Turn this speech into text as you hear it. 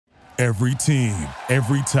Every team,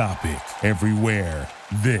 every topic, everywhere.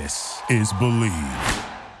 This is Believe.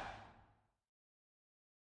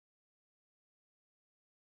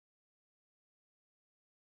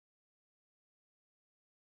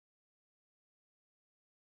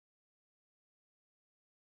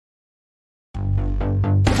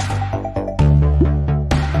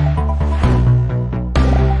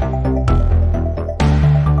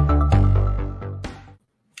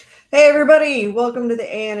 Hey everybody, welcome to the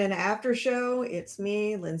ANN After Show. It's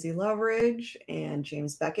me, Lindsay Loveridge, and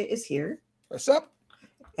James Beckett is here. What's up?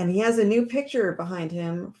 And he has a new picture behind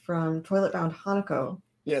him from Toilet Bound Hanako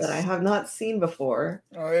that I have not seen before.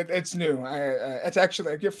 Oh, it's new. It's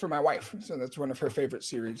actually a gift for my wife, so that's one of her favorite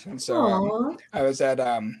series. And so I was at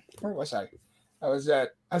where was I? I was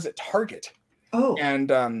at Target. Oh, and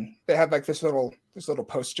they had like this little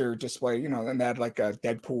poster display, you know, and they had like a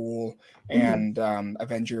Deadpool and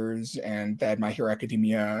Avengers, and they had My Hero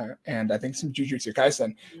Academia, and I think some Jujutsu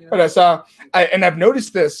Kaisen. Yeah. But I've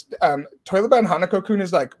noticed this. Toilet Bound Hanako-kun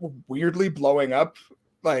is like weirdly blowing up.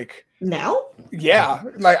 Like now? Yeah,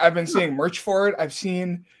 like I've been seeing merch for it. I've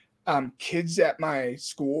seen kids at my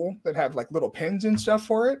school that have like little pins and stuff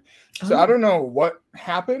for it. So I don't know what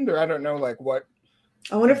happened, or I don't know like what.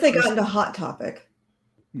 I wonder if they got into Hot Topic.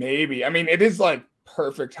 Maybe. I mean, it is like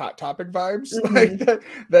perfect Hot Topic vibes. Like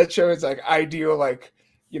that show is like ideal, like,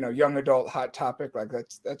 you know, young adult Hot Topic. Like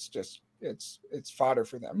that's just it's fodder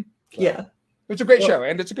for them. So, yeah, it's a great show,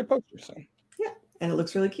 and it's a good poster. So yeah, and it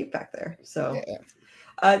looks really cute back there. So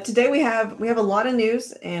today we have a lot of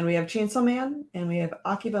news, and we have Chainsaw Man, and we have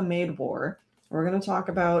Akiba Maid War. We're going to talk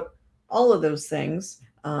about all of those things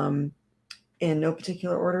in no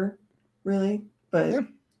particular order, really. But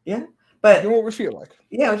yeah. But doing what we feel like.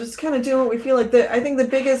 Yeah, just kind of doing what we feel like. I think the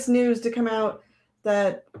biggest news to come out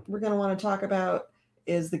that we're going to want to talk about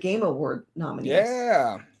is the Game Award nominees.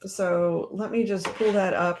 Yeah. So let me just pull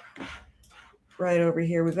that up right over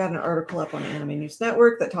here. We've got an article up on Anime News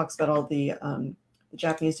Network that talks about all the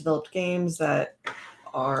Japanese developed games that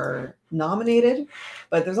are nominated.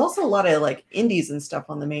 But there's also a lot of like indies and stuff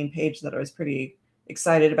on the main page that I was pretty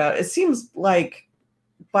excited about. It seems like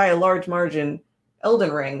by a large margin,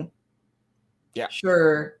 Elden Ring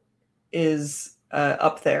sure is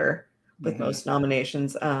up there with most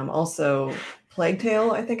nominations. Also Plague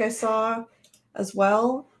Tale, I think I saw as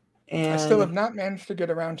well. And I still have not managed to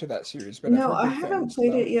get around to that series, but no, I haven't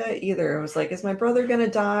played it yet either. I was like, is my brother gonna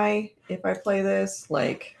die if I play this?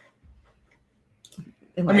 Like,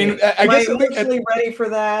 I guess I'm actually ready for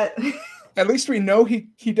that. At least we know he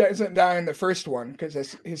doesn't die in the first one, because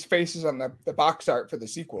his face is on the box art for the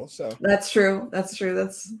sequel. So that's true. That's at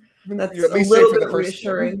a least little for bit the first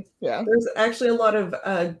reassuring. One. Yeah, there's actually a lot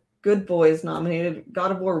of good boys nominated.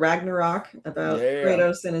 God of War Ragnarok about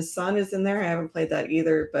Kratos and his son is in there. I haven't played that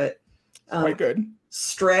either, but quite good.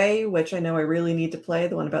 Stray, which I know I really need to play,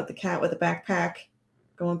 the one about the cat with a backpack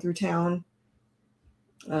going through town.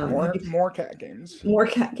 More cat games. More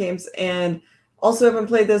cat games. And also haven't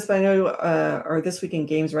played this, but I know our This Week in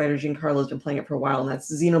Games writer Giancarlo's been playing it for a while, and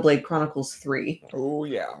that's Xenoblade Chronicles 3. Oh,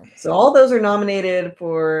 yeah. So all those are nominated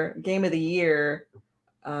for Game of the Year.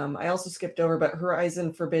 I also skipped over, but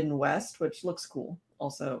Horizon Forbidden West, which looks cool.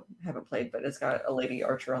 Also haven't played, but it's got a lady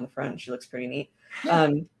archer on the front. She looks pretty neat. A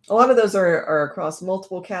lot of those are across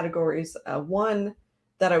multiple categories. One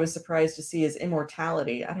that I was surprised to see is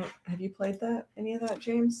Immortality. Have you played that? Any of that,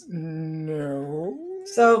 James? No.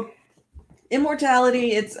 So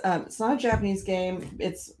Immortality, it's not a Japanese game.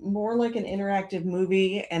 It's more like an interactive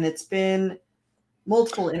movie, and it's been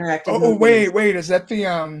multiple interactive movies. Wait, is that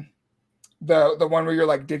the one where you're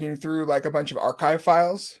like digging through like a bunch of archive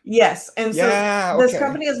files? Yes. And so this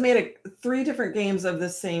company has made 3 different games of the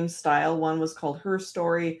same style. One was called Her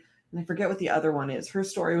Story, and I forget what the other one is. Her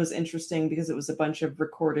Story was interesting because it was a bunch of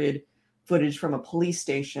recorded footage from a police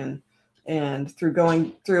station. And through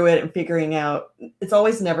going through it and figuring out, it's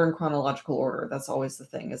always never in chronological order. That's always the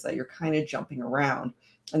thing, is that you're kind of jumping around,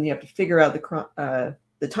 and you have to figure out the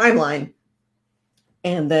timeline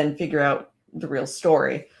and then figure out the real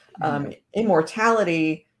story.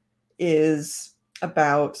 Immortality is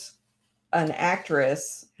about an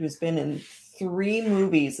actress who's been in 3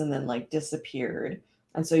 movies and then like disappeared.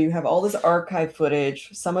 And so you have all this archive footage.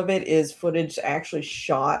 Some of it is footage actually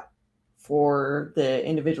shot for the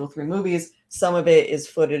individual 3 movies. Some of it is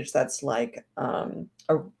footage that's like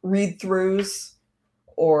a read-throughs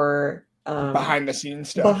or behind the scenes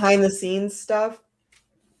stuff.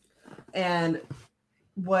 And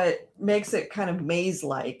what makes it kind of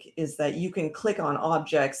maze-like is that you can click on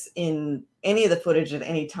objects in any of the footage at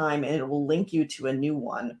any time, and it will link you to a new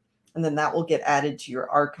one. and then that will get added to your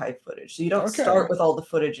archive footage. So you don't start with all the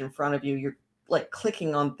footage in front of you. You're like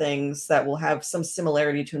clicking on things that will have some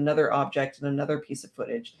similarity to another object and another piece of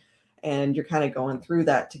footage. And you're kind of going through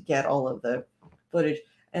that to get all of the footage.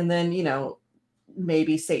 And then, you know,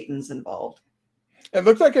 maybe Satan's involved. It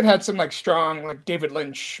looked like it had some like strong, like David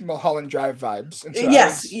Lynch, Mulholland Drive vibes.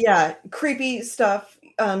 Yes, yeah, creepy stuff.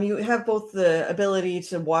 You have both the ability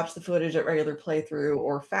to watch the footage at regular playthrough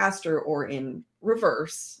or faster or in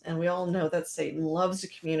reverse. And we all know that Satan loves to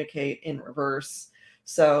communicate in reverse.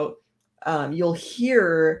 So you'll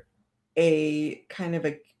hear a kind of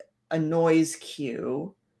a noise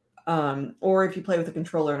cue. Or if you play with a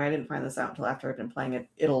controller, and I didn't find this out until after I've been playing it,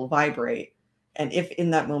 it'll vibrate. And if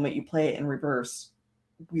in that moment you play it in reverse,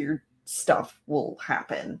 weird stuff will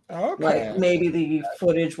happen. Like maybe the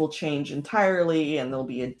footage will change entirely and there'll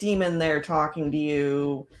be a demon there talking to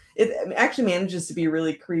you. It actually manages to be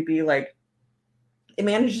really creepy. Like it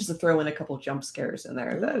manages to throw in a couple jump scares in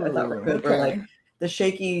there that I thought were good. Where like the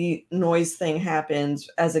shaky noise thing happens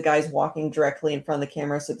as a guy's walking directly in front of the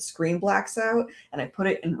camera, so the screen blacks out, and I put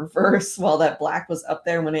it in reverse while that black was up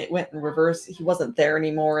there. When it went in reverse, he wasn't there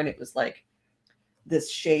anymore, and it was like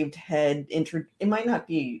this shaved head. It might not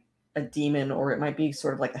be a demon, or it might be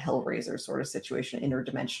sort of like a Hellraiser sort of situation,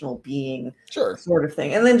 interdimensional being sort of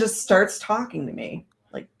thing, and then just starts talking to me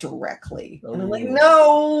like directly. And I'm like,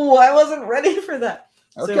 no, I wasn't ready for that.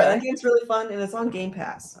 So that game's really fun, and it's on Game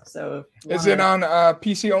Pass. So is it on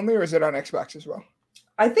PC only, or is it on Xbox as well?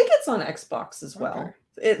 I think it's on Xbox as well.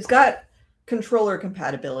 It's got controller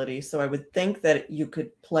compatibility, so I would think that you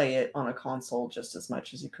could play it on a console just as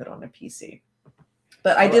much as you could on a PC.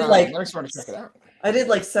 But I did I just want to check it out. I did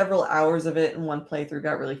like several hours of it in one playthrough,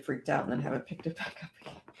 got really freaked out, and then haven't picked it back up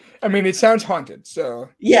again. I mean, it sounds haunted, so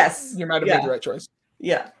yes, you might have made the right choice.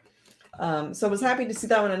 Yeah. So I was happy to see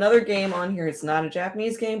that one. Another game on here. It's not a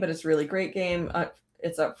Japanese game, but it's a really great game.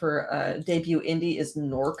 It's up for debut indie is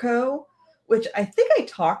Norco, which I think I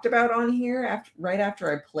talked about on here right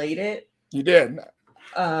after I played it. You did.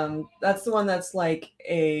 That's the one that's like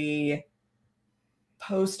a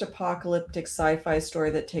post-apocalyptic sci-fi story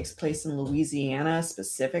that takes place in Louisiana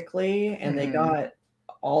specifically, and they got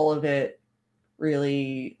all of it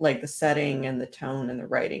really, like the setting and the tone and the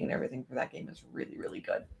writing and everything for that game is really, really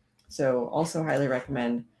good. So also highly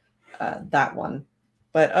recommend that one.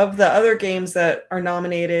 But of the other games that are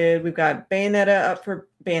nominated, we've got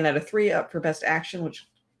Bayonetta 3 up for Best Action, which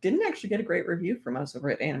didn't actually get a great review from us over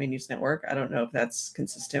at Anime News Network. I don't know if that's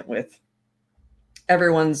consistent with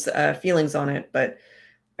everyone's feelings on it, but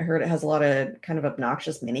I heard it has a lot of kind of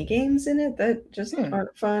obnoxious mini games in it that just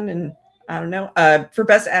aren't fun. And I don't know. For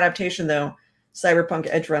Best Adaptation, though, Cyberpunk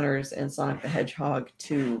Edgerunners and Sonic the Hedgehog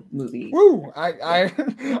 2 movie. Woo!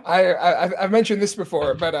 I've mentioned this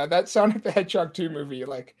before, but that Sonic the Hedgehog 2 movie,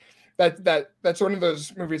 like that's one of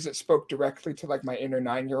those movies that spoke directly to like my inner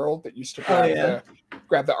 9-year-old that used to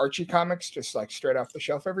grab the Archie comics just like straight off the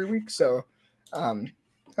shelf every week. So,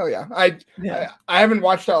 hell yeah! I haven't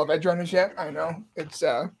watched all of Edgerunners yet. I know it's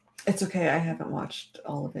okay. I haven't watched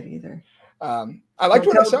all of it either. I liked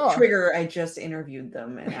what I saw. Trigger. I just interviewed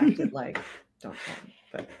them and acted like. Don't tell me,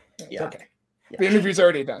 but yeah. It's okay. Yeah. The interview's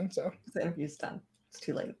already done, so the interview's done. It's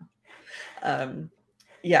too late now.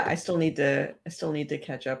 I still need to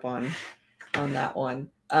catch up on that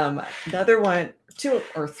one. Another one, 2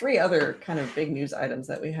 or 3 other kind of big news items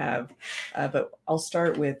that we have, but I'll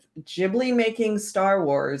start with Ghibli making Star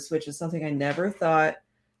Wars, which is something I never thought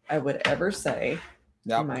I would ever say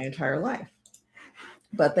in my entire life.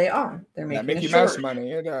 But they are. They're making Mickey Mouse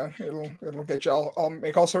money. It'll get you all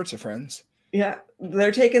make all sorts of friends. Yeah,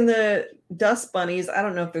 they're taking the dust bunnies. I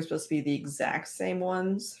don't know if they're supposed to be the exact same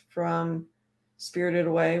ones from Spirited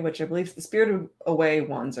Away, which I believe the Spirited Away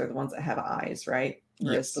ones are the ones that have eyes, right?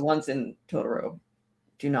 Yes. The ones in Totoro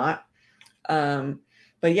do not.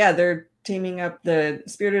 But yeah, they're teaming up. The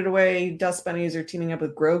Spirited Away dust bunnies are teaming up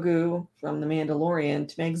with Grogu from The Mandalorian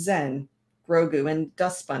to make Zen, Grogu, and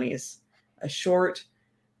Dust Bunnies, a short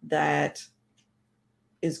that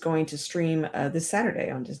is going to stream this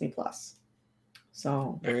Saturday on Disney Plus.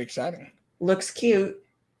 So very exciting. Looks cute.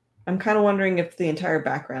 I'm kind of wondering if the entire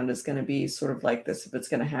background is going to be sort of like this, if it's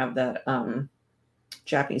going to have that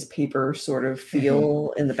Japanese paper sort of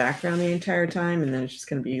feel in the background the entire time, and then it's just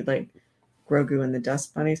going to be like Grogu and the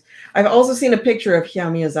Dust Bunnies. I've also seen a picture of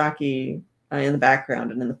Hayao Miyazaki in the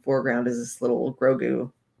background, and in the foreground is this little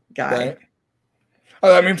Grogu guy. Right.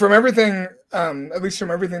 I mean, from everything, at least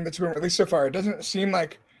from everything that's been released so far, it doesn't seem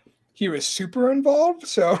like he was super involved.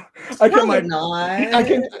 So I'm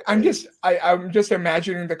just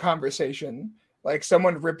imagining the conversation. Like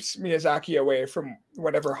someone rips Miyazaki away from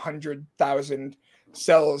whatever 100,000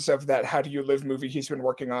 cells of that How Do You Live movie he's been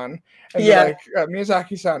working on. And they're like,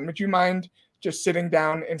 Miyazaki-san, would you mind just sitting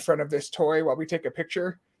down in front of this toy while we take a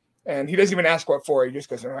picture? And he doesn't even ask what for. He just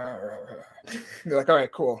goes, they're like, all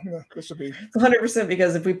right, cool. This will be 100%,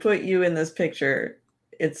 because if we put you in this picture,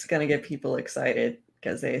 it's going to get people excited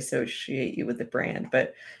because they associate you with the brand.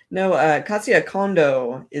 But no, Katsuya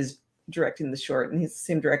Kondo is directing the short, and he's the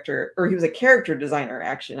same director, or he was a character designer,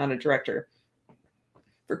 actually, not a director,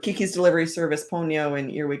 for Kiki's Delivery Service, Ponyo,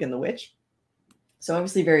 and Earwig and the Witch. So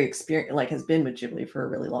obviously very experienced, like has been with Ghibli for a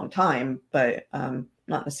really long time, but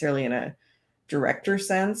not necessarily in a director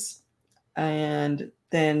sense. And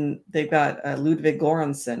then they've got Ludwig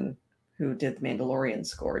Göransson, who did the Mandalorian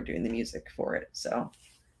score, doing the music for it. So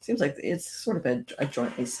it seems like it's sort of a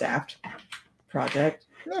jointly staffed project.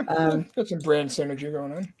 Yeah, got some brand synergy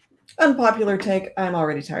going on. Unpopular take, I'm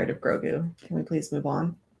already tired of Grogu. Can we please move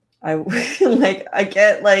on? I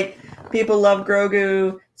get like people love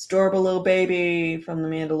Grogu, it's adorable little baby from the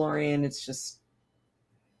Mandalorian. It's just,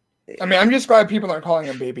 I mean, I'm just glad people aren't calling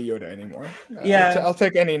him Baby Yoda anymore. Yeah, I'll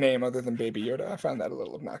take any name other than Baby Yoda. I found that a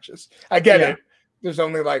little obnoxious. I get it. There's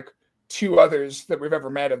only like 2 others that we've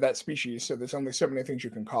ever met of that species, so there's only so many things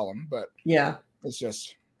you can call them. But yeah, it's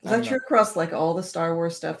just, is that true across like all the Star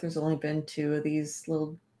Wars stuff? There's only been 2 of these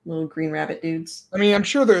little green rabbit dudes. I mean, I'm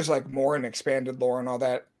sure there's like more in expanded lore and all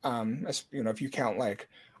that. As you know, if you count like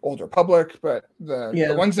Old Republic, but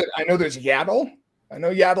the ones that I know, there's Yaddle. I know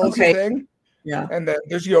Yaddle's a thing. Yeah. And then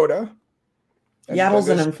there's Yoda. Yaddle's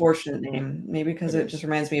an unfortunate name, maybe because it just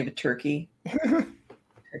reminds me of a turkey. Turkey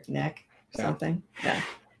neck or something.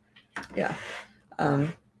 Yeah.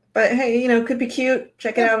 But hey, could be cute.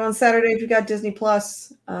 Check it out on Saturday if you got Disney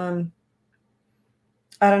Plus. I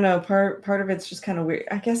don't know. Part of it's just kind of weird.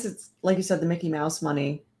 I guess it's like you said, the Mickey Mouse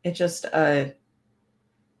money. It just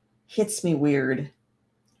hits me weird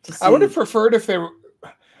to see. I would have preferred if they were.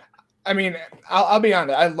 I mean, I'll be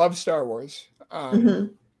honest. I love Star Wars,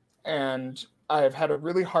 and I've had a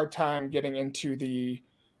really hard time getting into the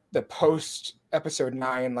post Episode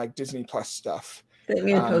 9 like Disney Plus stuff. They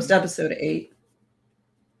mean post Episode 8.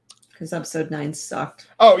 Because Episode 9 sucked.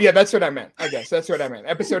 Oh yeah, that's what I meant. I guess that's what I meant.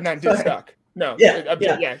 Episode 9 did suck. No,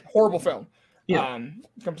 horrible film. Yeah.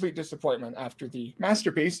 Complete disappointment after the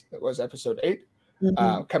masterpiece that was Episode 8.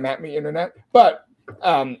 Come at me, internet. But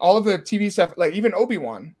all of the TV stuff, like even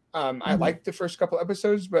Obi-Wan, I liked the first couple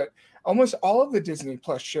episodes, but almost all of the Disney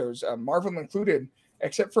Plus shows, Marvel included,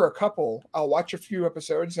 except for a couple, I'll watch a few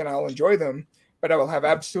episodes and I'll enjoy them, but I will have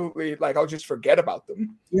absolutely, I'll just forget about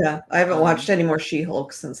them. Yeah, I haven't watched any more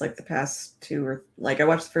She-Hulk since the past 2 or I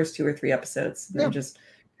watched the first 2 or 3 episodes and just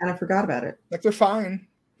kind of forgot about it. They're fine.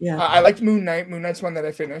 Yeah. I liked Moon Knight. Moon Knight's one that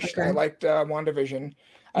I finished. Okay. I liked WandaVision.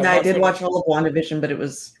 I did watch all of WandaVision, but it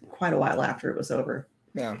was quite a while after it was over.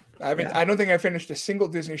 Yeah. I don't think I finished a single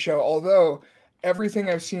Disney show, although everything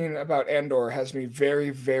I've seen about Andor has me very,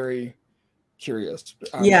 very curious.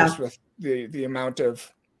 Just with the amount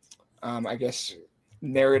of, I guess,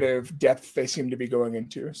 narrative depth they seem to be going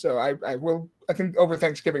into. So I think over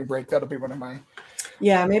Thanksgiving break, that'll be one of my.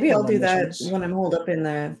 Yeah, maybe I'll do that when I'm holed up in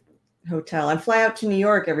the hotel. I'm flying out to New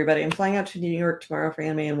York, everybody. I'm flying out to New York tomorrow for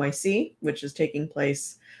Anime NYC, which is taking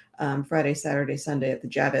place Friday, Saturday, Sunday at the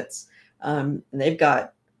Javits. And they've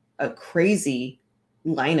got a crazy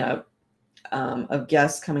lineup of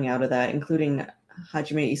guests coming out of that, including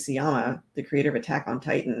Hajime Isayama, the creator of Attack on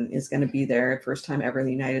Titan, is going to be there first time ever in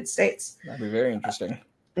the United States. That'd be very interesting.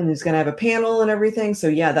 And he's going to have a panel and everything. So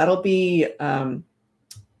yeah, that'll be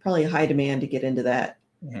probably a high demand to get into that.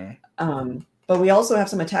 Mm-hmm. But we also have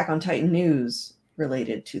some Attack on Titan news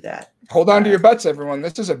related to that. Hold on to your butts, everyone.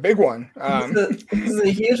 This is a big one. This is a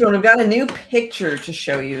huge one. We've got a new picture to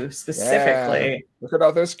show you specifically. Yeah, look at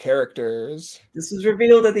all those characters. This was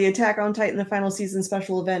revealed at the Attack on Titan, the final season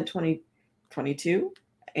special event 2022,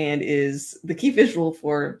 and is the key visual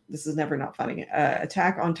for This Is Never Not Funny.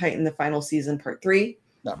 Attack on Titan, the final season, part 3,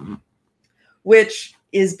 which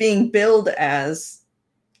is being billed as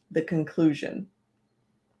the conclusion.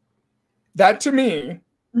 That to me,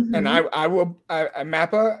 and I will,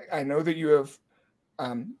 Mappa, I know that you have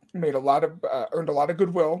made earned a lot of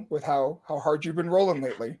goodwill with how hard you've been rolling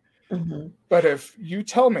lately. But if you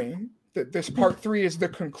tell me that this part 3 is the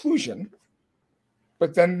conclusion,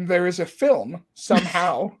 but then there is a film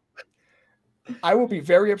somehow, I will be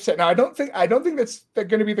very upset. Now, I don't think that's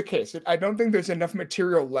going to be the case. I don't think there's enough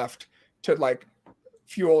material left to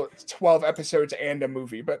fuel 12 episodes and a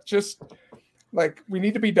movie, but just we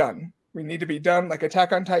need to be done. We need to be done.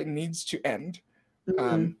 Attack on Titan needs to end.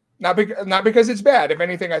 Not because it's bad. If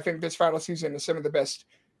anything, I think this final season is some of the best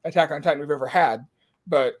Attack on Titan we've ever had.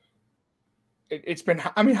 But it's been,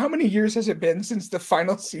 I mean, how many years has it been since the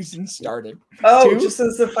final season started? Oh, 2? Just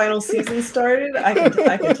since the final season started? I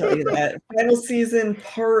can tell you that. Final season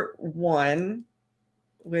part 1,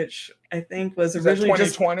 which I think was originally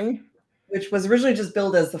 2020? Which was originally just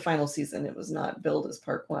billed as the final season. It was not billed as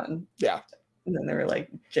part 1. Yeah. And then they were like,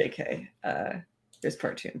 JK, there's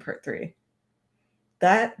part 2 and part 3.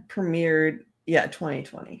 That premiered,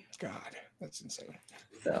 2020. God, that's insane.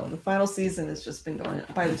 So the final season has just been going.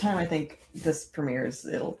 By the time I think this premieres,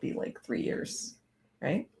 it'll be like 3 years,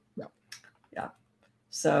 right? Yeah.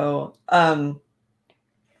 So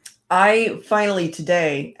I finally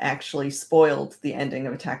today actually spoiled the ending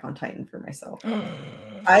of Attack on Titan for myself.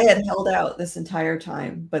 I had held out this entire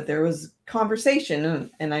time, but there was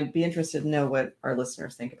conversation, and I'd be interested to know what our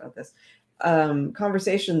listeners think about this.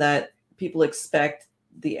 Conversation that people expect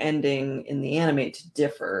the ending in the anime to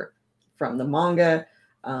differ from the manga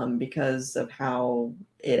because of how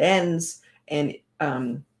it ends. And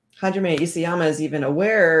Hajime Isayama is even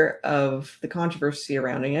aware of the controversy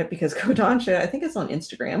surrounding it because Kodansha, I think it's on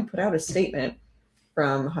Instagram, put out a statement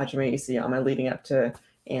from Hajime Isayama leading up to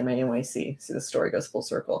Anime NYC. So the story goes full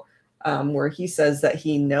circle, where he says that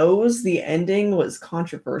he knows the ending was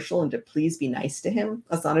controversial and to please be nice to him.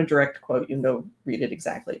 That's not a direct quote. You can go read it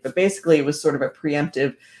exactly. But basically it was sort of a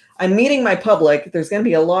preemptive, I'm meeting my public. There's going to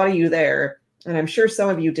be a lot of you there. And I'm sure some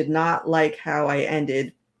of you did not like how I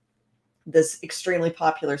ended this extremely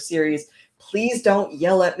popular series. Please don't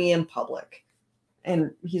yell at me in public.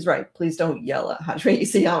 And he's right. Please don't yell at Hajime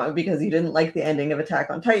Isayama because you didn't like the ending of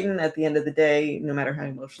Attack on Titan. At the end of the day, no matter how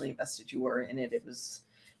emotionally invested you were in it, it was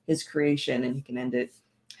his creation and he can end it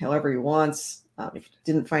however he wants. If you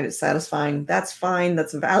didn't find it satisfying, that's fine.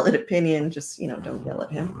 That's a valid opinion. Just, don't yell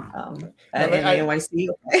at him at NYC,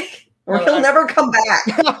 okay? Or he'll never come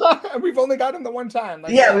back. We've only got him the one time.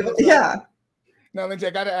 Now, Lindsay, I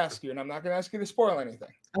got to ask you, and I'm not going to ask you to spoil anything.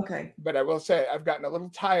 Okay. But I will say I've gotten a little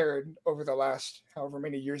tired over the last however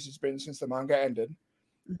many years it's been since the manga ended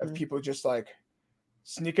of people just like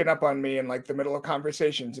sneaking up on me in like the middle of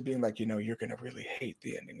conversations and being like, you're going to really hate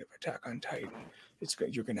the ending of Attack on Titan.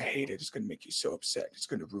 You're going to hate it. It's going to make you so upset. It's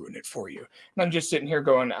going to ruin it for you. And I'm just sitting here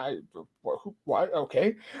going, what?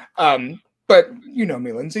 Okay. But you know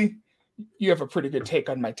me, Lindsay. You have a pretty good take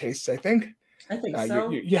on my tastes, I think. I think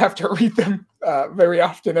so. You have to read them very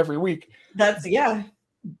often every week.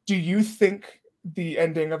 Do you think the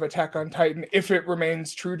ending of Attack on Titan, if it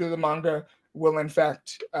remains true to the manga, will in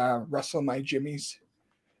fact wrestle my jimmies?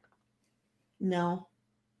 No.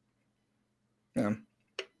 Yeah.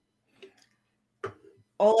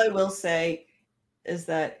 All I will say is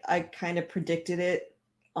that I kind of predicted it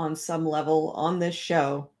on some level on this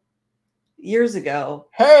show years ago.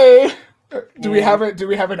 Hey! Do we have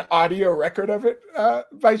an audio record of it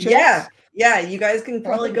by chance? Yeah. You guys can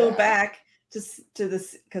probably go back to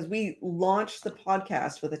this because we launched the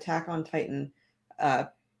podcast with Attack on Titan,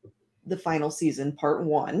 the final season, part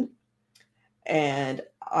 1, and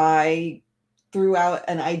I threw out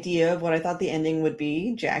an idea of what I thought the ending would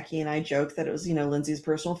be. Jackie and I joked that it was, Lindsay's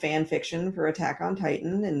personal fan fiction for Attack on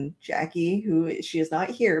Titan, and Jackie, who she is not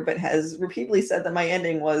here but has repeatedly said that my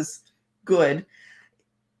ending was good,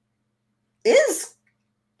 is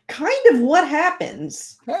kind of what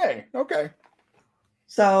happens. Hey, okay.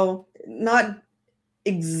 So not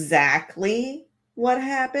exactly what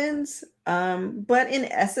happens, but in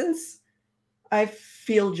essence, I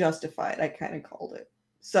feel justified. I kind of called it.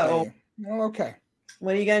 So, okay.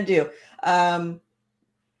 What are you going to do?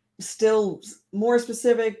 Still more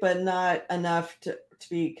specific, but not enough to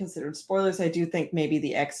be considered spoilers. I do think maybe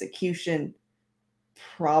the execution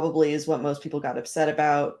probably is what most people got upset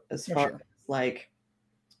about as far as like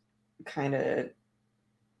kind of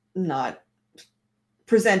not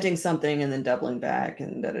presenting something and then doubling back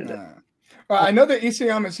and Well, I know that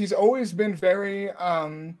Isayama, he's always been very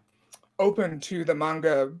open to the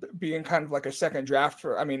manga being kind of like a second draft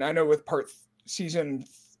I know with season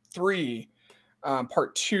 3,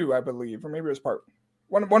 part 2, I believe, or maybe it was part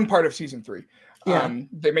one part of season 3.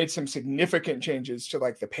 They made some significant changes to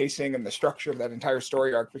like the pacing and the structure of that entire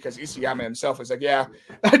story arc because Isayama himself was like,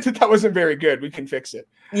 that wasn't very good. We can fix it.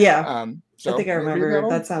 Yeah. I think I remember.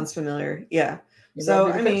 That sounds familiar. Yeah.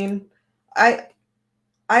 So,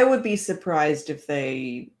 I would be surprised if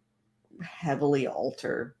they heavily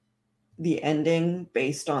alter the ending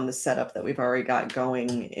based on the setup that we've already got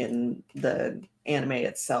going in the anime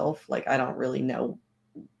itself. Like, I don't really know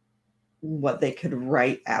what they could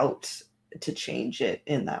write out to change it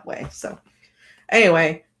in that way. So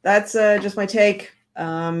anyway, that's just my take.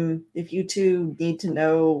 If you two need to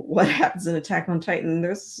know what happens in Attack on Titan,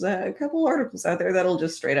 there's a couple articles out there that'll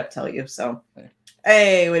just straight up tell you. So,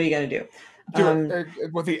 hey, what are you going to do?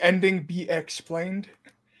 Will the ending be explained?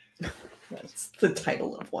 That's the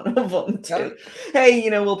title of one of them too. Yeah. Hey,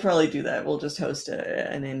 we'll probably do that. We'll just host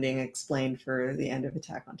an ending explained for the end of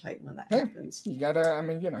Attack on Titan when that happens. You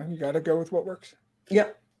gotta go with what works.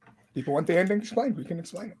 Yep. People want the ending explained. We can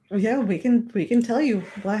explain it. Yeah, we can tell you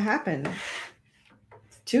what happened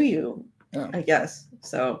to you, I guess.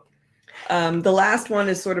 So the last one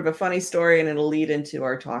is sort of a funny story, and it'll lead into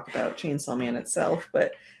our talk about Chainsaw Man itself.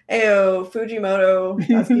 But Tatsuki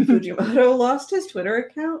Fujimoto lost his Twitter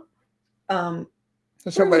account.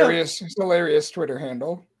 It's hilarious. It's hilarious Twitter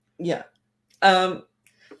handle. Yeah.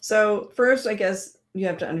 So first, I guess you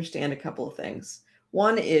have to understand a couple of things.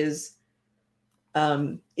 One is,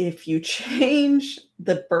 if you change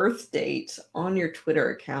the birth date on your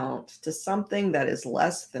Twitter account to something that is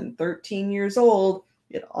less than 13 years old,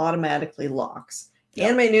 it automatically locks. Yep.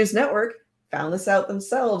 Anime News Network found this out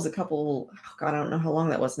themselves I don't know how long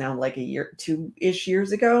that was now, like a year, 2-ish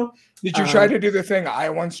years ago. Did you try to do the thing I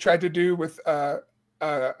once tried to do with a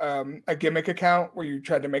gimmick account where you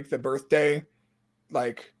tried to make the birthday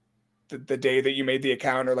like the day that you made the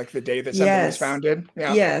account, or like the day that something was founded?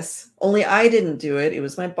 Yeah. Yes. Only I didn't do it. It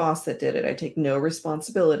was my boss that did it. I take no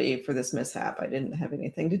responsibility for this mishap. I didn't have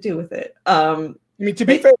anything to do with it. I mean, to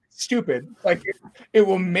be fair, it's stupid. Like it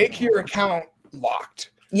will make your account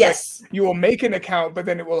locked. Yes. Like, you will make an account, but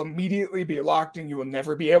then it will immediately be locked and you will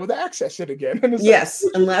never be able to access it again. Yes,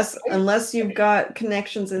 unless you've got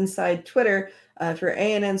connections inside Twitter. For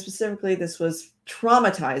ANN specifically, this was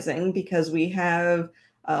traumatizing because we have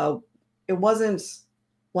it wasn't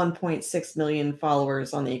 1.6 million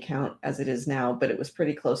followers on the account as it is now, but it was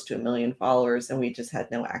pretty close to 1 million followers, and we just had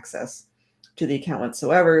no access to the account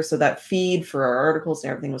whatsoever. So that feed for our articles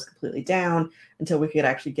and everything was completely down until we could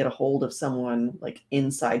actually get a hold of someone like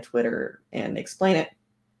inside Twitter and explain it.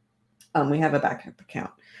 We have a backup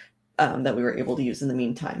account that we were able to use in the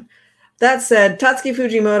meantime. That said, Tatsuki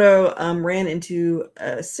Fujimoto ran into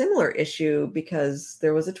a similar issue because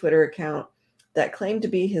there was a Twitter account that claimed to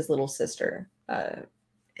be his little sister.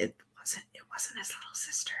 It wasn't his little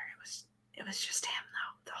sister. It was just him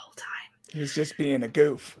though the whole time. He was just being a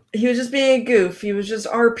goof. He was just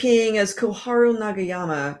RPing as Koharu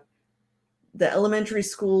Nagayama, the elementary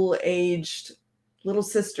school aged little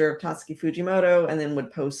sister of Tatsuki Fujimoto, and then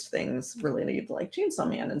would post things related to like Chainsaw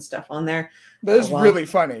Man and stuff on there. That is really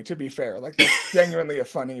funny, to be fair. Like, that's genuinely a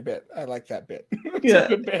funny bit. I like that bit. It's a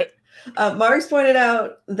good bit. Marks pointed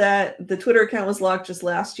out that the Twitter account was locked just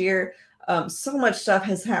last year. So much stuff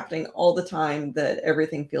is happening all the time that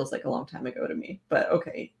everything feels like a long time ago to me. But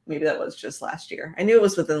okay, maybe that was just last year. I knew it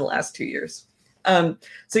was within the last 2 years. So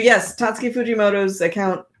yes, Tatsuki Fujimoto's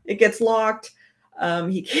account, it gets locked.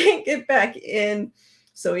 He can't get back in.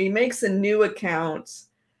 So he makes a new account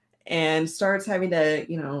and starts having to,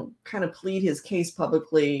 kind of plead his case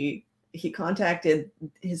publicly. He contacted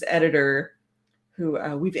his editor, who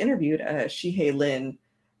we've interviewed, Shihei Lin,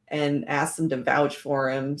 and asked them to vouch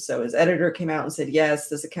for him. So his editor came out and said, yes,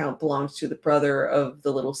 this account belongs to the brother of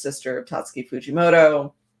the little sister of Tatsuki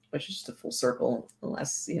Fujimoto, which is just a full circle,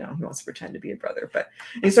 unless, he wants to pretend to be a brother. But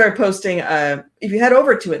he started posting, if you head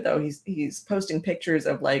over to it, though, he's posting pictures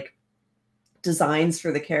of, like, designs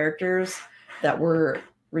for the characters that were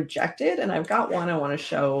rejected. And I've got one I want to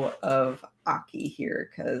show of Aki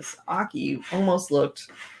here, because Aki almost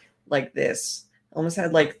looked like this. Almost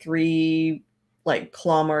had, like, 3... like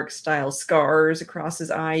claw mark style scars across his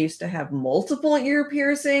eye. Used to have multiple ear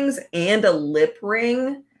piercings and a lip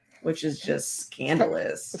ring, which is just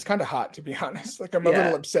scandalous. It's kind of hot, to be honest. Like, I'm a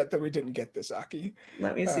little upset that we didn't get this Aki.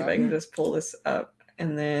 Let me see if I can just pull this up.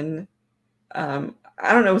 And then I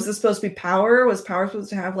don't know, was this supposed to be Power? Was Power supposed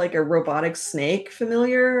to have like a robotic snake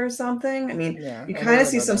familiar or something? I mean, you kind of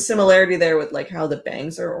see some similarity there with like how the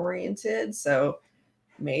bangs are oriented. So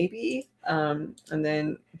maybe. And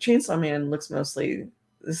then Chainsaw Man looks mostly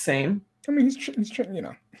the same. I mean,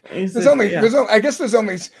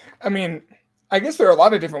 I guess there are a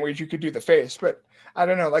lot of different ways you could do the face, but I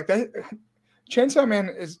don't know, like that Chainsaw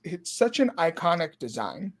Man it's such an iconic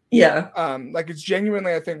design. Yeah. Like, it's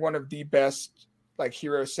genuinely, I think, one of the best like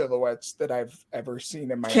hero silhouettes that I've ever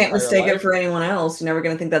seen in my Can't mistake it for anyone else. You're never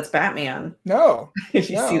going to think that's Batman. No. If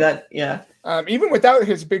you see that, yeah. Even without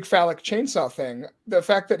his big phallic chainsaw thing, the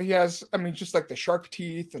fact that he has, just like the shark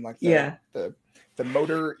teeth and like the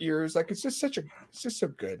motor ears, like it's just so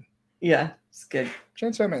good. Yeah, it's good.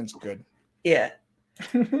 Chainsaw Man's good. Yeah.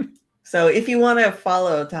 So if you want to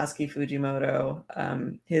follow Tatsuki Fujimoto,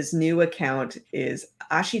 his new account is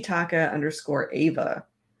Ashitaka_Ava.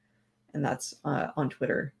 And that's on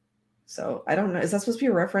Twitter. So I don't know. Is that supposed to be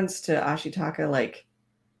a reference to Ashitaka, like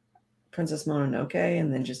Princess Mononoke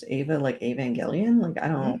and then just Ava, like Evangelion? Like, I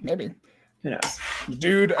don't. Maybe. Who knows?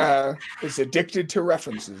 Dude is addicted to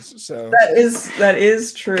references. So that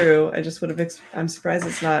is true. I just would have. I'm surprised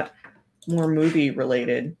it's not more movie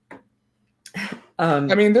related. I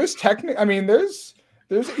mean, there's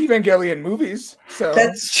Evangelion movies. So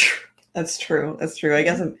that's true. That's true. I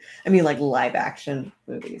guess I mean like live action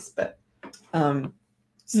movies, but you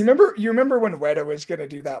remember when Weta was gonna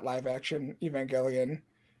do that live action Evangelion?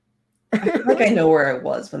 I feel like I know where I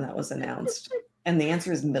was when that was announced. And the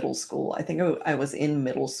answer is middle school. I think I was in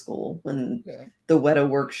middle school when the Weta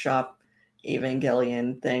Workshop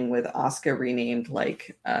Evangelion thing with Asuka renamed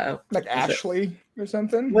like Ashley or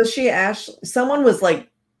something. Was she Ashley? Someone was like,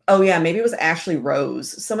 oh yeah, maybe it was Ashley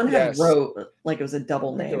Rose. Someone had Rose, like it was a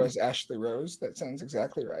double name. It was Ashley Rose. That sounds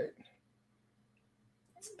exactly right.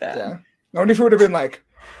 It's bad. Yeah. I wonder if it would have been like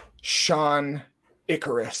Sean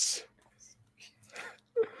Icarus.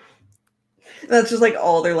 That's just like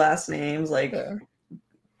all their last names. Like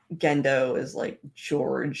Gendo is like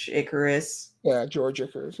George Icarus. Yeah, George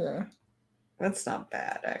Icarus. Yeah, that's not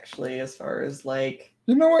bad actually. As far as like,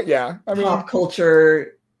 you know what? Yeah, I mean, pop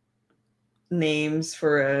culture names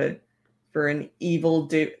for an evil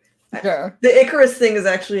dude. Yeah, the Icarus thing is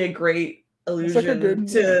actually a great allusion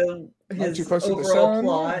to his overall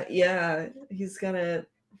plot. Yeah, he's gonna.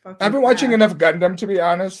 I've been watching enough Gundam to be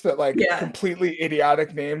honest that like completely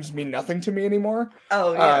idiotic names mean nothing to me anymore.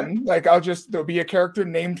 Oh yeah. Like there'll be a character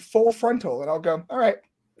named Full Frontal and I'll go, all right.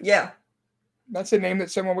 Yeah. That's a name that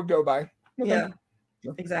someone would go by. Okay. Yeah.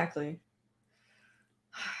 Exactly.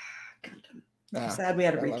 I'm sad we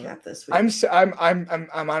had to recap this week.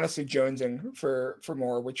 I'm honestly jonesing for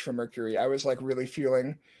more Witch from Mercury. I was like really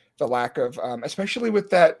feeling the lack of especially with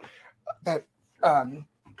that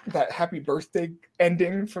happy birthday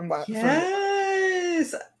ending from last.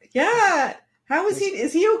 Yes. Yeah. How is he?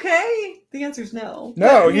 Is he okay? The answer is no.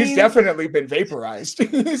 No, he's definitely been vaporized.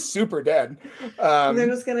 He's super dead. They're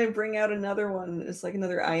just gonna bring out another one. It's like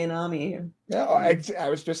another Ayanami. Yeah, I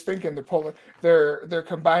was just thinking they're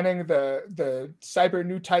combining the cyber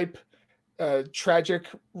new type tragic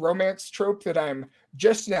romance trope that I'm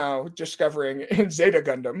just now discovering in Zeta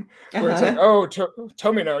Gundam, where it's like, oh,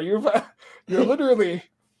 Tomino,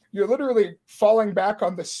 you're literally falling back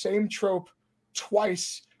on the same trope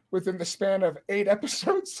twice within the span of 8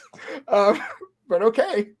 episodes. But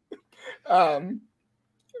okay.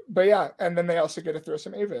 But yeah, and then they also get to throw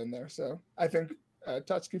some Ava in there. So I think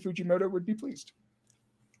Tatsuki Fujimoto would be pleased.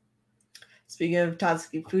 Speaking of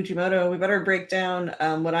Tatsuki Fujimoto, we better break down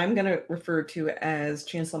what I'm going to refer to as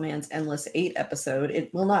Chainsaw Man's Endless 8 episode.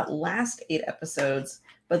 It will not last 8 episodes,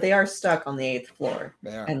 but they are stuck on the 8th floor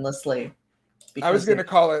endlessly. I was going to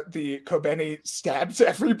call it the Kobeni stabs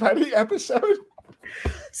everybody episode.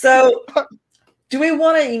 So, do we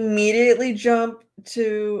want to immediately jump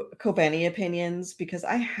to Kobeni opinions? Because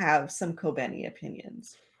I have some Kobeni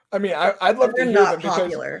opinions. I mean, I'd love to hear them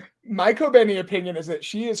because my Kobeni opinion is that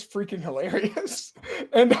she is freaking hilarious.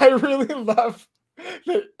 And I really love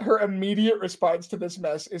that her immediate response to this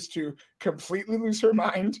mess is to completely lose her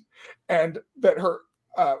mind, and that her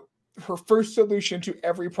first solution to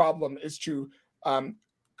every problem is to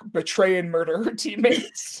betray and murder her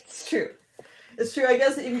teammates. It's true. It's true. I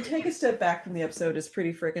guess if you take a step back from the episode, it's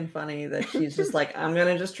pretty freaking funny that she's just like, I'm going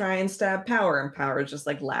to just try and stab Power. And Power is just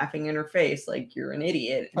like laughing in her face, like, you're an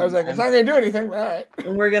idiot. I was like, it's not going to do anything. All right.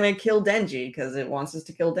 And we're going to kill Denji because it wants us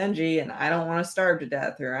to kill Denji. And I don't want to starve to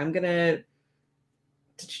death. Or I'm going to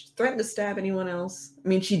threaten to stab anyone else. I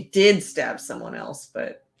mean, she did stab someone else,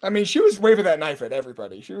 but. I mean, she was waving that knife at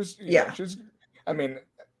everybody. She was,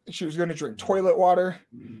 she was going to drink toilet water.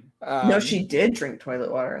 No, she did drink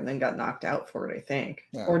toilet water and then got knocked out for it, I think.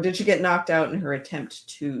 Yeah. Or did she get knocked out in her attempt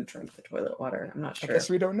to drink the toilet water? I'm not sure. I guess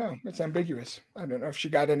we don't know. It's ambiguous. I don't know if she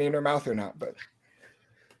got any in her mouth or not, but.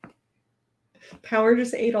 Power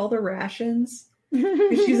just ate all the rations.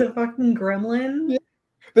 She's a fucking gremlin. Yeah.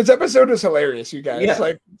 This episode is hilarious, you guys.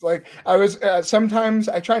 Yeah. Like I was, sometimes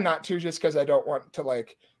I try not to just because I don't want to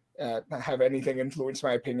like, have anything influence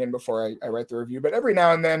my opinion before I write the review, but every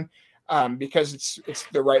now and then, because it's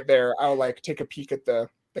the right there, I'll like take a peek at the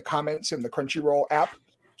comments in the Crunchyroll app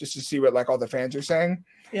just to see what like all the fans are saying.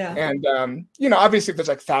 Yeah. And obviously there's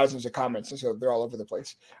like thousands of comments, and so they're all over the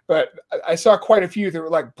place. But I saw quite a few that were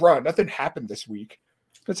like, "Bruh, nothing happened this week."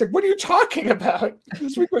 It's like, what are you talking about?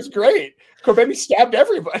 This week was great. Kobeni stabbed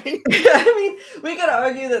everybody. I mean, we could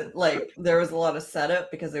argue that like there was a lot of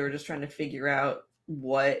setup because they were just trying to figure out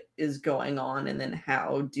what is going on and then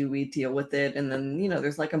how do we deal with it, and then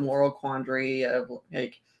there's like a moral quandary of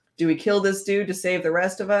like, do we kill this dude to save the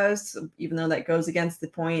rest of us, even though that goes against the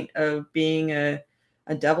point of being a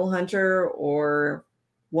a devil hunter or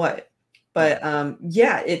what. But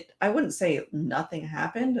yeah, I wouldn't say nothing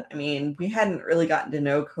happened. I mean, we hadn't really gotten to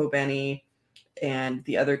know Kobeni and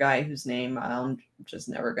the other guy whose name I'm just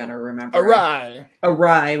never gonna remember.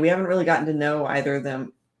 Arai. We haven't really gotten to know either of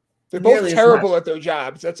them. They're both terrible at their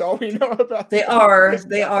jobs. That's all we know about them.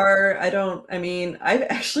 They are. I mean, I've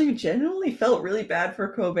actually genuinely felt really bad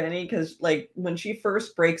for Kobeni because, like, when she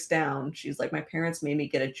first breaks down, she's like, my parents made me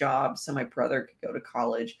get a job so my brother could go to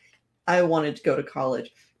college. I wanted to go to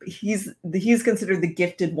college. But he's considered the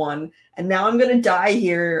gifted one. And now I'm going to die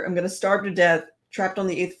here. I'm going to starve to death, trapped on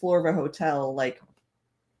the 8th floor of a hotel. Like,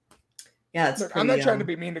 yeah, it's Look, I'm not trying to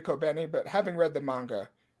be mean to Kobeni, but having read the manga,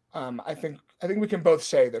 I think we can both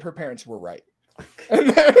say that her parents were right. And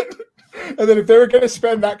then if they were going to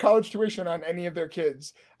spend that college tuition on any of their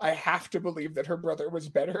kids, I have to believe that her brother was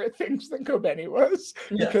better at things than Kobeni was,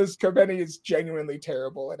 because Kobeni is genuinely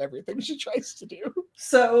terrible at everything she tries to do.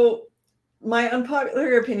 So my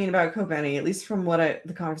unpopular opinion about Kobeni, at least from what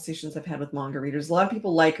the conversations I've had with manga readers, a lot of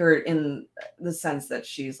people like her in the sense that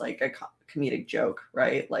she's like a comedic joke,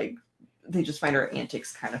 right? Like they just find her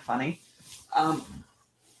antics kind of funny.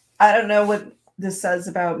 I don't know what this says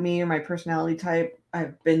about me or my personality type.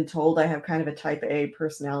 I've been told I have kind of a type A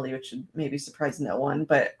personality, which should maybe surprise no one.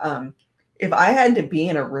 But if I had to be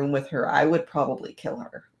in a room with her, I would probably kill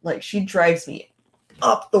her. Like she drives me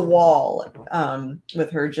up the wall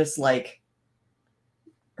with her just like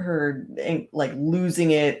her like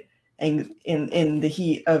losing it and in the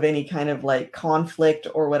heat of any kind of like conflict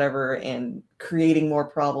or whatever and creating more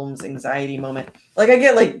problems, anxiety moment. Like I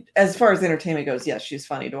get like as far as entertainment goes, yes, she's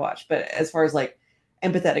funny to watch. But as far as like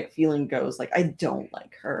empathetic feeling goes, like I don't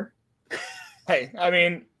like her. Hey, I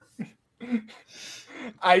mean,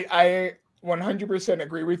 I 100%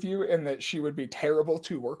 agree with you in that she would be terrible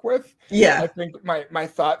to work with. Yeah. I think my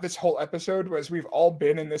thought this whole episode was we've all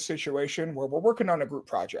been in this situation where we're working on a group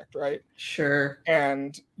project, right? Sure.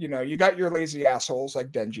 And, you know, you got your lazy assholes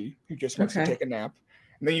like Denji, who just wants to take a nap.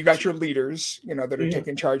 And then you got your leaders, you know, that are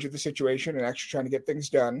taking charge of the situation and actually trying to get things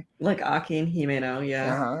done. Like Aki and Himeno,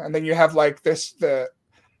 yeah. And then you have like the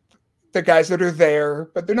guys that are there,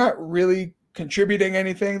 but they're not really contributing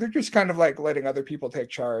anything. They're just kind of like letting other people take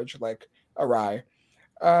charge, like Arai.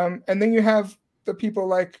 And then you have the people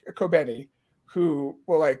like Kobeni, who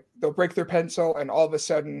will like, they'll break their pencil and all of a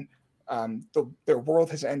sudden their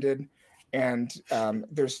world has ended. And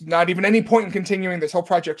there's not even any point in continuing. This whole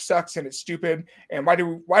project sucks and it's stupid. And why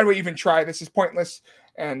do we even try? This is pointless.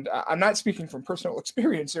 And I'm not speaking from personal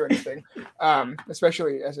experience or anything,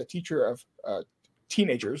 especially as a teacher of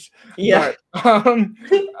teenagers. Yeah.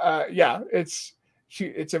 But, yeah, it's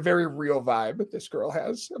a very real vibe that this girl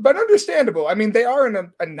has, but understandable. I mean, they are in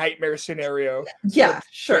a nightmare scenario. Yeah,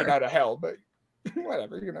 sure. Out of hell, but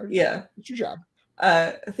whatever, you know. Yeah, it's your job.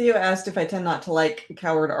 Theo asked if I tend not to like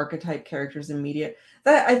coward archetype characters in media.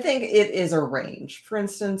 That I think it is a range. For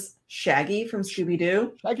instance, Shaggy from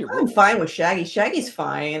Scooby-Doo. I'm fine with Shaggy. Shaggy's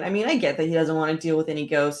fine. I mean, I get that he doesn't want to deal with any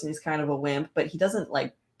ghosts and he's kind of a wimp, but he doesn't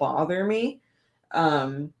like bother me.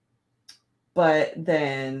 But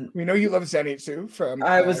then we know you love Zenitsu from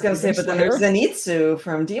I was gonna say, but then there's Zenitsu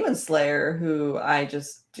from Demon Slayer, who I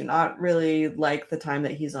just do not really like the time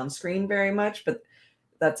that he's on screen very much, but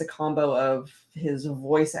that's a combo of his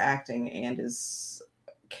voice acting and his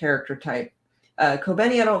character type.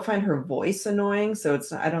 Kobeni, I don't find her voice annoying, so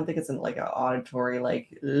I don't think it's like an auditory like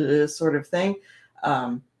sort of thing.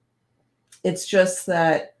 It's just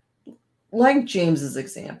that, like James's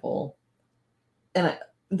example, and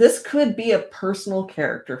this could be a personal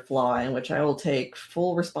character flaw in which I will take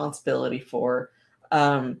full responsibility for.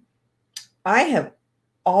 I have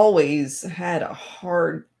always had a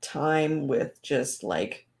hard time with just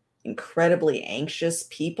like incredibly anxious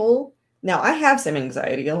people. Now I have some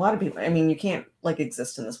anxiety. A lot of people, I mean, you can't like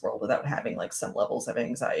exist in this world without having like some levels of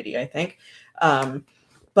anxiety, I think.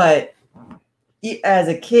 But as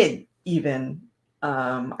a kid, even,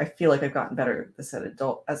 I feel like I've gotten better at this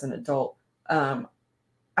as an adult.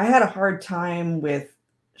 I had a hard time with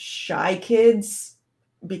shy kids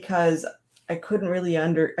because I couldn't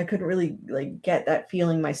really like get that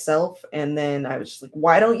feeling myself. And then I was just like,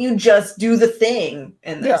 why don't you just do the thing?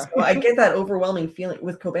 And then, so I get that overwhelming feeling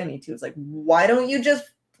with Kobeni too. It's like, why don't you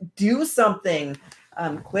just do something?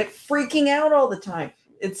 Quit freaking out all the time.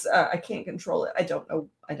 It's I can't control it. I don't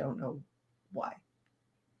know why.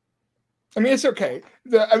 I mean, it's okay.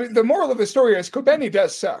 The moral of the story is Kobeni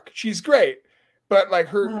does suck. She's great. But like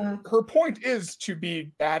her point is to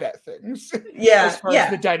be bad at things. Yeah. As far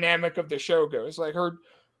as the dynamic of the show goes, like her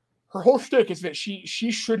whole shtick is that she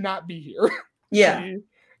should not be here. Yeah.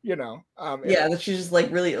 that she's just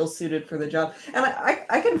like really ill-suited for the job. And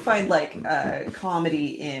I can find like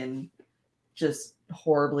comedy in just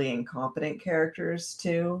horribly incompetent characters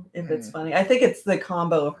too, if it's funny. I think it's the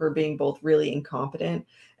combo of her being both really incompetent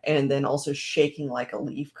and then also shaking like a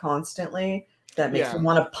leaf constantly that makes me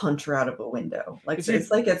want to punch her out of a window. Like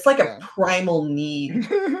it's like a primal need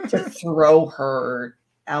to throw her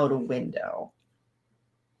out a window.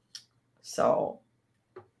 So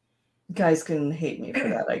guys can hate me for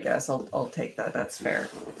that, I guess. I'll take that. That's fair.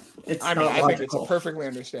 I think it's a perfectly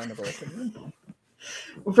understandable opinion.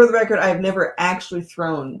 For the record, I've never actually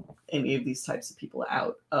thrown any of these types of people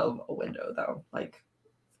out of a window, though.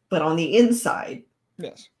 But on the inside,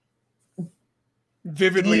 yes,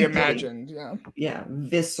 vividly imagined,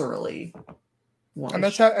 viscerally. And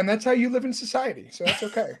that's how you live in society. So that's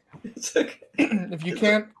okay. It's okay. If you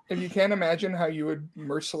can't imagine how you would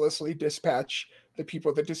mercilessly dispatch the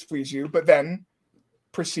people that displease you, but then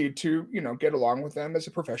proceed to get along with them as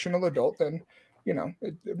a professional adult, then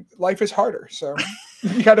life is harder. So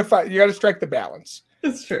you got to strike the balance.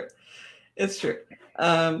 It's true.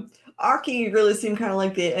 Aki really seemed kind of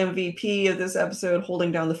like the MVP of this episode,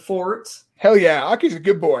 holding down the fort. Hell yeah, Aki's a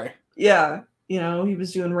good boy. Yeah, he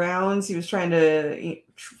was doing rounds. He was trying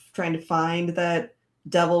to find that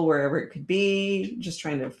devil wherever it could be, just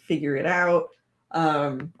trying to figure it out.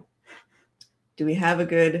 Do we have a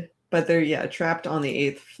good? But they're trapped on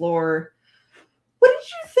the 8th floor. What did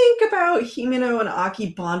you think about Himeno and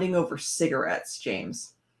Aki bonding over cigarettes,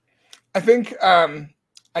 James? I think I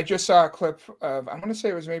just saw a clip of, I want to say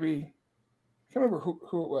it was maybe, I can't remember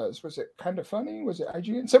who it was. Was it Kind of Funny? Was it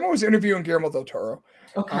IGN? Someone was interviewing Guillermo del Toro.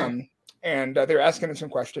 Okay. And they were asking him some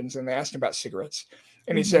questions, and they asked him about cigarettes.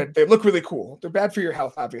 And he said, they look really cool. They're bad for your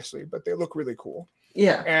health, obviously, but they look really cool.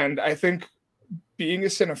 Yeah. And I think being a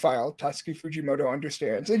cinephile, Tatsuki Fujimoto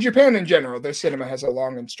understands. In Japan in general, their cinema has a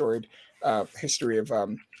long and storied history of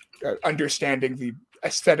understanding the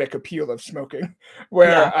aesthetic appeal of smoking.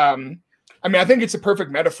 Where, I think it's a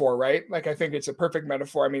perfect metaphor, right? Like, I think it's a perfect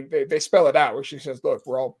metaphor. I mean, they spell it out where she says, look,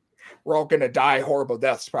 we're all going to die horrible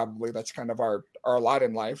deaths, probably. That's kind of our lot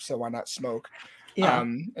in life. So why not smoke? Yeah.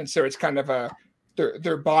 And so it's kind of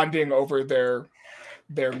they're bonding over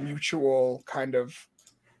their mutual kind of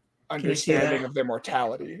understanding of their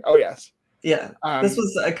mortality. Oh, yes. Yeah. This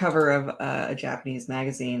was a cover of a Japanese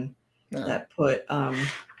magazine that put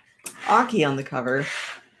Aki on the cover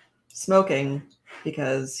smoking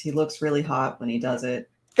because he looks really hot when he does it.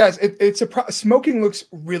 Guys, smoking looks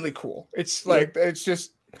really cool. It's like, it's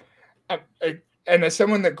just, and as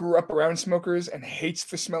someone that grew up around smokers and hates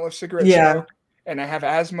the smell of cigarette smoke, and I have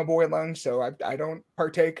asthma boy lungs, so I don't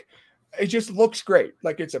partake. It just looks great.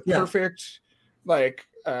 Like, it's a perfect, like,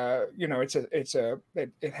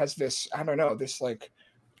 it has this, I don't know, this like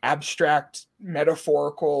abstract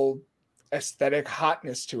metaphorical aesthetic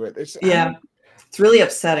hotness to it. It's really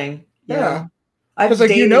upsetting. Yeah. Because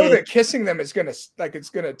that kissing them is gonna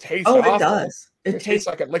taste awful. It does. It tastes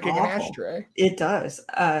like licking an ashtray. It does.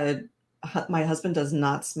 My husband does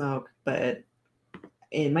not smoke, but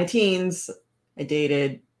in my teens, I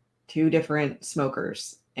dated 2 different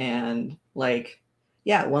smokers, and one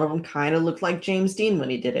of them kind of looked like James Dean when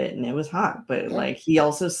he did it, and it was hot. But he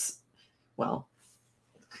also,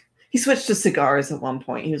 he switched to cigars at one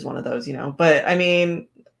point. He was one of those, But I mean,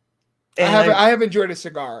 I have enjoyed a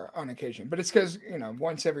cigar on occasion, but it's because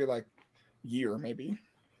once every year maybe.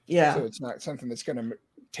 Yeah. So it's not something that's going to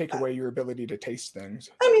take away your ability to taste things.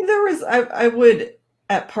 I mean, there was I would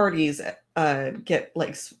at parties get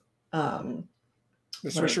the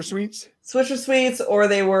Swisher Sweets, or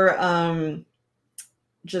they were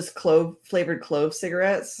just flavored clove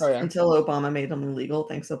cigarettes until Obama made them illegal.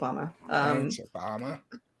 Thanks, Obama. Thanks, Obama.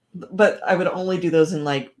 But I would only do those in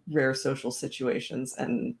rare social situations,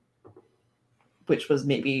 and which was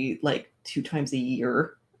maybe 2 times a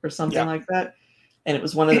year or something like that. And it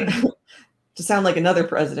was one of the to sound like another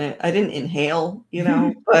president. I didn't inhale,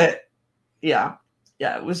 but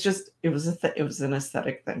it was an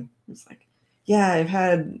aesthetic thing. It's like, I've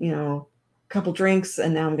had, a couple drinks,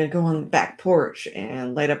 and now I'm going to go on the back porch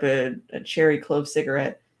and light up a cherry clove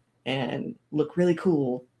cigarette and look really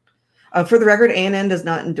cool. For the record, A&N does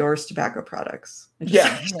not endorse tobacco products. Throw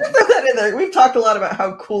that in there. We've talked a lot about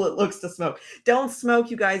how cool it looks to smoke. Don't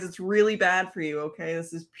smoke, you guys. It's really bad for you. Okay,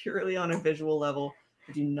 this is purely on a visual level.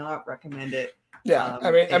 I do not recommend it. Yeah,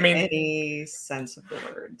 I mean, any sense of the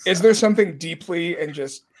word. Is there something deeply and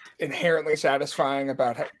just inherently satisfying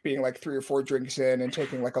about being 3 or 4 drinks in and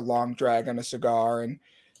taking a long drag on a cigar and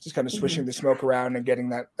just kind of swishing the smoke around and getting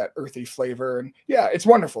that earthy flavor? And it's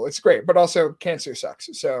wonderful. It's great, but also cancer sucks.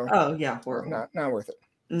 So horrible. Not worth it.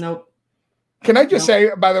 Nope. Can I just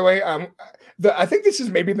say, by the way, I think this is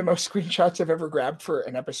maybe the most screenshots I've ever grabbed for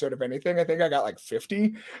an episode of anything. I think I got like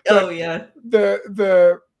 50. Oh yeah.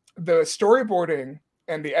 The storyboarding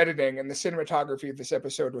and the editing and the cinematography of this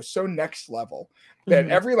episode was so next level that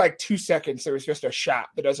every like 2 seconds there was just a shot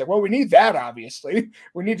that I was like, well, we need that, obviously.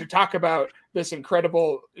 We need to talk about this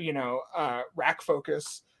incredible, rack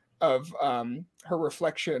focus of her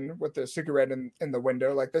reflection with the cigarette in the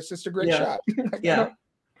window. Like, that's just a great shot.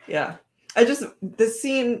 Yeah. This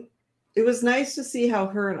scene, it was nice to see how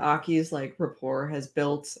her and Aki's like rapport has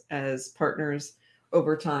built as partners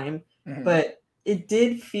over time, but it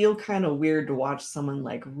did feel kind of weird to watch someone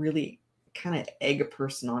like really kind of egg a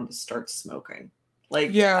person on to start smoking.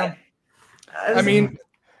 Like, I mean,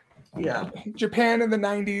 Japan in the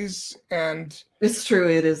 90s, and it's true.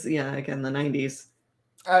 It is. Yeah. Again, the 90s.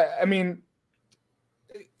 I mean,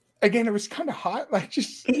 again, it was kind of hot. Like,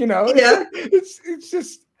 just, it's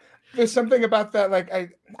just, there's something about that. Like,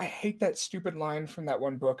 I hate that stupid line from that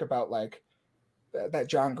one book about like that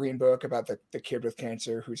John Green book about the kid with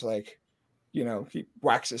cancer who's like, he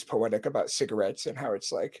waxes poetic about cigarettes and how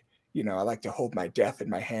it's like, I like to hold my death in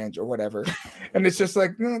my hands or whatever. And it's just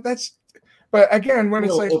like, no, but again, when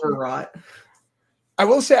it's like overwrought. I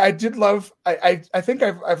will say I did love, I think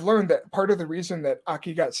I've learned that part of the reason that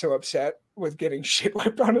Aki got so upset with getting shit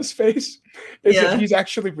wiped on his face is that he's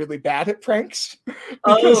actually really bad at pranks.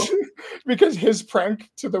 Because his prank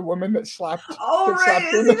to the woman that slapped. Oh, right.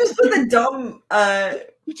 He just put the dumb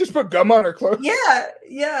you just put gum on her clothes.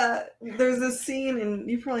 Yeah. There's a scene, and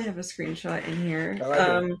you probably have a screenshot in here.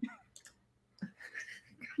 God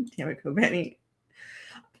damn it, Kobeni.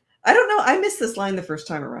 I don't know. I missed this line the first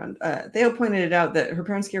time around. Theo pointed it out that her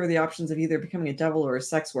parents gave her the options of either becoming a devil or a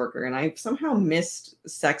sex worker, and I somehow missed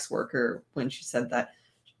sex worker when she said that.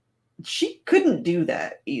 She couldn't do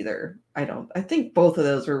that either. I think both of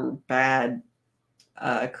those were bad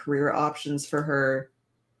career options for her.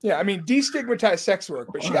 Yeah, I mean, destigmatize sex work,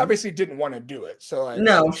 but she obviously didn't want to do it. So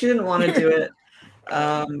no, she didn't want to do it.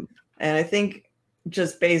 And I think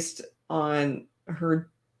just based on her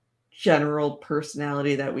general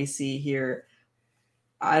personality that we see here,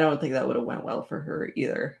 I don't think that would have went well for her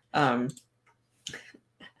either. I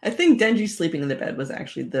think Denji sleeping in the bed was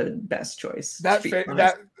actually the best choice. That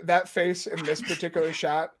face in this particular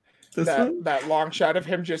shot, that long shot of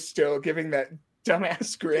him just still giving that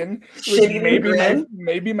dumbass grin, was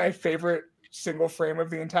maybe my favorite single frame of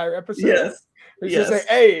the entire episode. Yes, it's just like,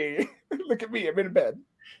 hey, look at me, I'm in bed.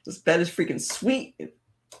 This bed is freaking sweet,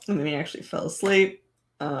 and then he actually fell asleep.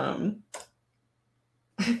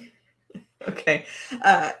 Okay.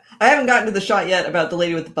 I haven't gotten to the shot yet about the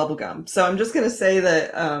lady with the bubble gum. So I'm just going to say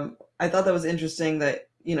that I thought that was interesting that,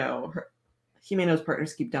 Himeno's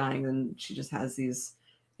partners keep dying and she just has these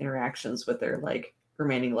interactions with their like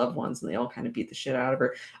remaining loved ones and they all kind of beat the shit out of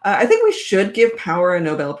her. I think we should give Power a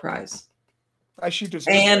Nobel Prize.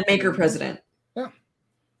 And make her president. Yeah.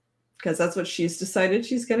 Because that's what she's decided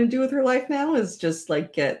she's going to do with her life now, is just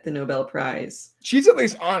like get the Nobel Prize. She's at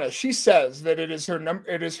least honest. She says that it is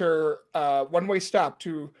her one-way stop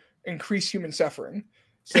to increase human suffering.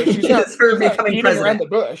 So she's not beating around the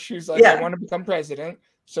bush. She's like, I want to become president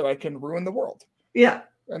so I can ruin the world. Yeah.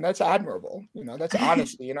 And that's admirable. That's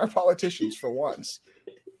honesty in our politicians for once.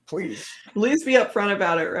 Please. At least be upfront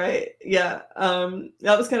about it, right? Yeah.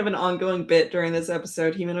 That was kind of an ongoing bit during this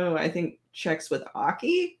episode. Himeno, I think, checks with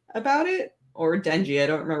Aki about it, or Denji. I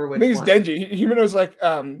don't remember which one. I think it's Denji. Himeno's like,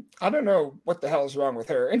 I don't know what the hell is wrong with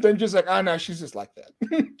her. And Denji's like, no, she's just like that.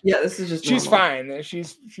 Yeah, this is just she's fine.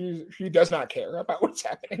 She does not care about what's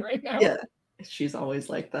happening right now. Yeah, she's always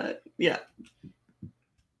like that. Yeah.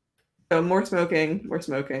 So more smoking.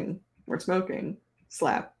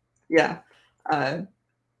 Slap. Yeah.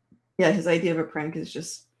 His idea of a prank is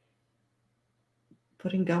just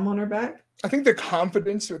putting gum on her back. I think the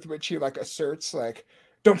confidence with which he like asserts, like,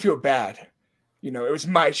 don't feel bad. It was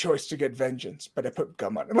my choice to get vengeance, but I put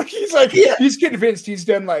gum on it. Like, he's convinced he's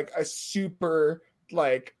done like a super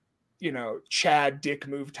like, Chad dick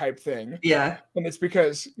move type thing. Yeah. And it's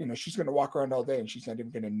because, she's going to walk around all day and she's not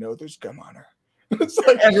even going to know there's gum on her. It's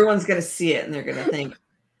like everyone's going to see it and they're going to think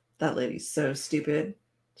that lady's so stupid.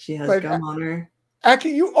 She has gum on her. Aki,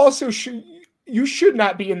 you also should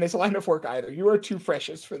not be in this line of work either. You are too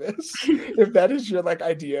precious for this. If that is your like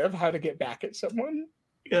idea of how to get back at someone.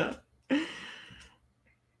 Yeah.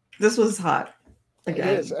 This was hot. Again.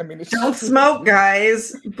 It is. I mean, don't smoke,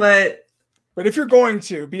 guys, but if you're going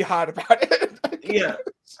to, be hot about it. Yeah.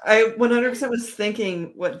 I 100% was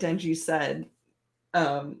thinking what Denji said.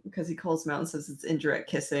 Because he calls him out and says it's indirect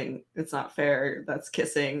kissing. It's not fair. That's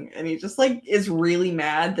kissing. And he just like is really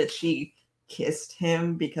mad that she kissed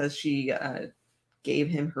him because she gave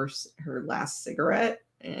him her last cigarette.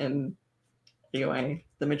 And anyway,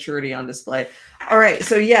 the maturity on display. All right,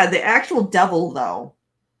 so yeah, the actual devil though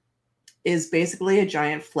is basically a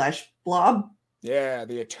giant flesh blob. Yeah,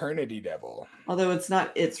 the Eternity Devil. Although it's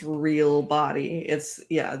not its real body. It's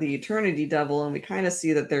the Eternity Devil, and we kind of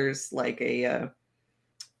see that there's like a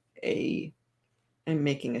I'm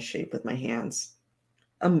making a shape with my hands.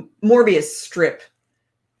 A Morbius strip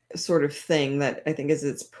sort of thing that I think is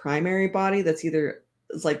its primary body. That's either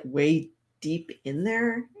is like way deep in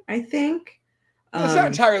there. I think it's not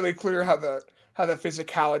entirely clear how the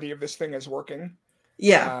physicality of this thing is working.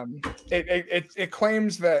 Yeah, it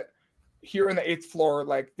claims that here in the 8th floor,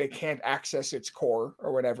 like they can't access its core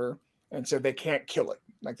or whatever, and so they can't kill it.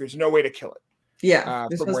 Like there's no way to kill it. Yeah,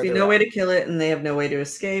 there's supposed to be no way to kill it, and they have no way to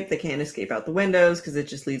escape. They can't escape out the windows because it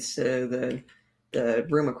just leads to the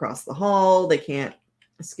room across the hall. They can't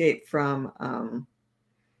escape from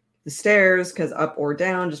the stairs because up or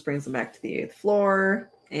down just brings them back to the 8th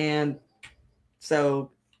floor. And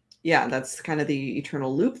so, yeah, that's kind of the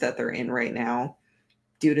eternal loop that they're in right now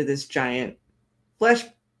due to this giant flesh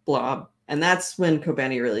blob. And that's when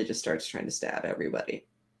Kobeni really just starts trying to stab everybody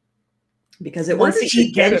because it wants to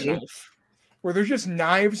eat Denji. Were there just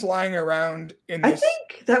knives lying around in this? I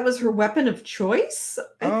think that was her weapon of choice.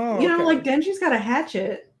 Like Denji's got a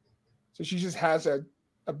hatchet. So she just has a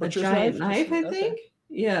butcher's giant knife, I think.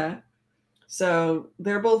 Yeah. So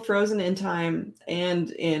they're both frozen in time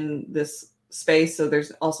and in this space, so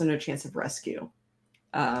there's also no chance of rescue.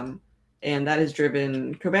 And that has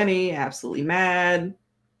driven Kobeni absolutely mad.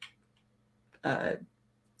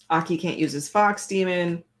 Aki can't use his fox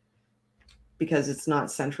demon because it's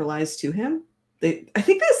not centralized to him. I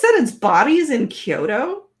think they said its body is in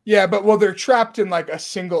Kyoto. Yeah, but they're trapped in like a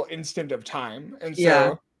single instant of time. And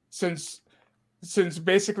so since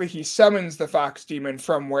basically he summons the fox demon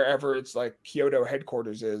from wherever its like Kyoto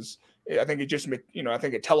headquarters is, I think it just, I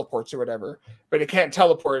think it teleports or whatever, but it can't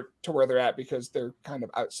teleport to where they're at because they're kind of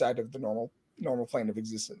outside of the normal plane of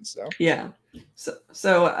existence. So yeah. So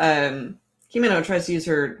Himeno tries to use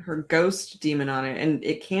her ghost demon on it, and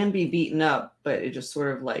it can be beaten up, but it just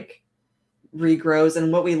sort of like regrows.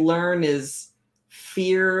 And what we learn is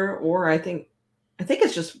fear, or I think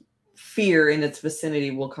it's just fear in its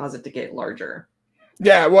vicinity will cause it to get larger.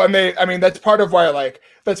 Yeah, well, that's part of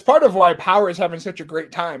why Power is having such a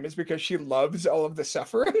great time, is because she loves all of the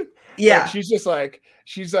suffering. Yeah, she's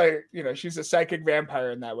a psychic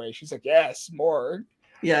vampire in that way. She's like, yes, more.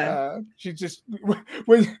 Yeah, she just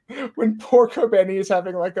when poor Kobeni is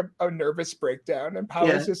having like a nervous breakdown, and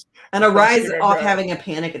Power's just and Arise off having a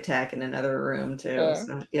panic attack in another room too. Yeah.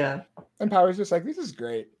 So, yeah, and Power's just like, this is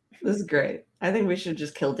great. This is great. I think we should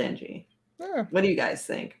just kill Denji. Yeah. What do you guys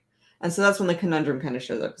think? And so that's when the conundrum kind of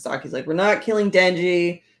shows up. Because Aki's like, we're not killing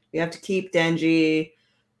Denji. We have to keep Denji.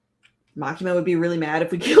 Makima would be really mad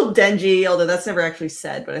if we killed Denji, although that's never actually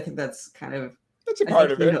said. But I think that's a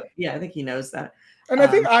part of it. I think he knows that. And I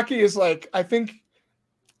think Aki is like, I think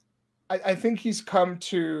he's come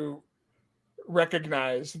to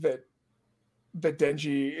recognize that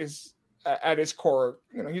Denji is at his core,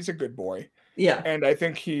 he's a good boy. Yeah. And I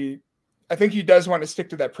think he does want to stick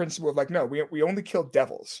to that principle of like, no, we only kill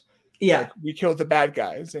devils. Yeah. Like, we kill the bad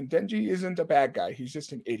guys, and Denji isn't a bad guy. He's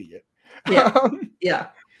just an idiot. Yeah. Yeah.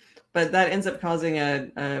 But that ends up causing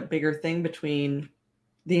a bigger thing between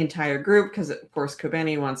the entire group, because of course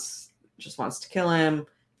Kobeni just wants to kill him.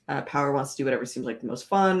 Power wants to do whatever seems like the most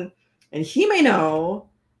fun. And Himeno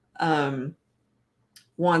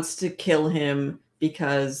wants to kill him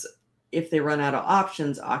because if they run out of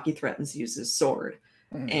options, Aki threatens to use his sword.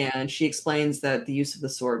 Mm-hmm. And she explains that the use of the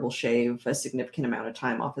sword will shave a significant amount of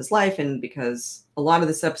time off his life. And because a lot of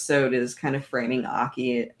this episode is kind of framing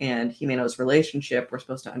Aki and Himeno's relationship, we're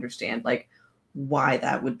supposed to understand like why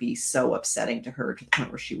that would be so upsetting to her to the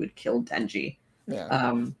point where she would kill Denji.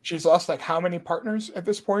 Yeah. She's lost like how many partners at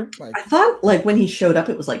this point? Like, I thought like when he showed up,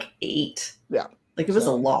 it was like 8. Yeah. Like it was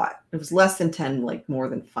a lot. It was less than 10, like more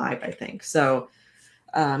than 5, I think. So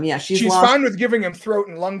she's lost. Fine with giving him throat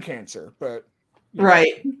and lung cancer, but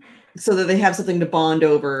right. So that they have something to bond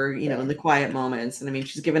over, in the quiet moments. And I mean,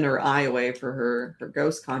 she's given her eye away for her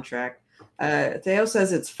ghost contract. Theo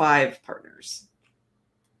says it's 5 partners.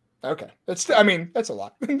 Okay. That's a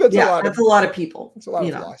lot. That's a lot of people. It's a lot of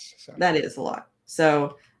loss. So. That is a lot.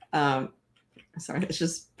 So, sorry, it's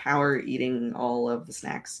just Power eating all of the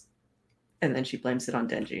snacks. And then she blames it on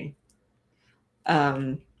Denji.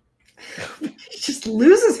 She just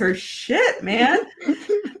loses her shit, man.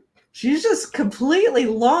 She's just completely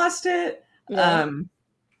lost it. Yeah.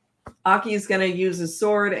 Aki is going to use his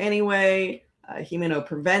sword anyway. Himeno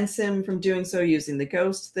prevents him from doing so using the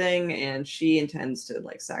ghost thing, and she intends to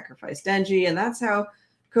like sacrifice Denji, and that's how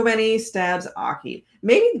Kobeni stabs Aki.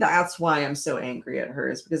 Maybe that's why I'm so angry at her,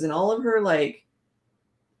 is because in all of her like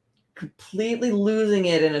completely losing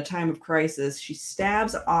it in a time of crisis, she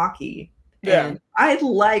stabs Aki. Yeah. And I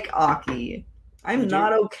like Aki. I'm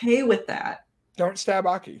not okay with that. Don't stab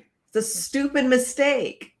Aki. It's a stupid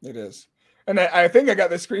mistake. It is. And I think I got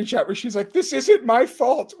the screenshot where she's like, "This isn't my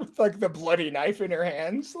fault," with like the bloody knife in her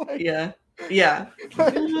hands. Like, yeah.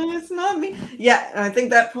 It's not me. Yeah, and I think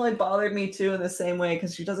that probably bothered me too in the same way,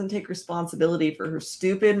 because she doesn't take responsibility for her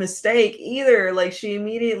stupid mistake either. Like, she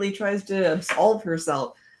immediately tries to absolve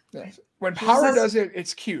herself. Yes. When Power does it,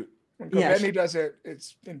 it's cute. When Kobeni does it,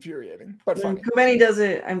 it's infuriating. But when funny. Kobeni does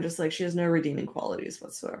it, I'm just like, she has no redeeming qualities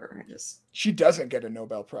whatsoever. She doesn't get a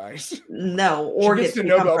Nobel Prize. No, or she gets the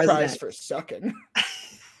Nobel Prize for sucking.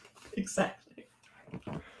 Exactly.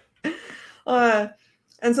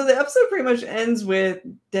 And so the episode pretty much ends with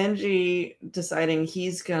Denji deciding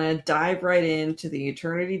he's gonna dive right into the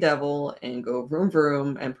Eternity Devil and go vroom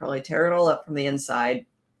vroom and probably tear it all up from the inside.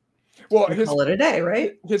 Well, call it a day,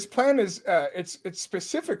 right? His plan is it's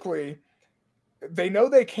specifically, they know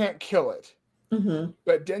they can't kill it,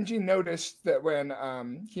 but Denji noticed that when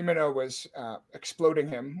Himeno was exploding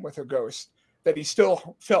him with a ghost, that he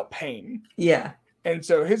still felt pain. Yeah, and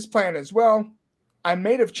so his plan is, well, I'm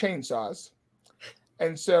made of chainsaws,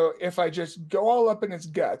 and so if I just go all up in his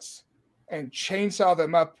guts and chainsaw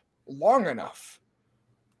them up long enough,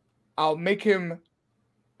 I'll make him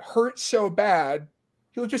hurt so bad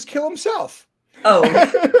he'll just kill himself. Oh.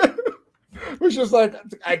 Which is like,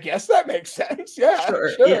 I guess that makes sense. Yeah,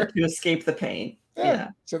 sure. Yeah, to escape the pain. Yeah.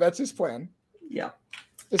 So that's his plan. Yeah.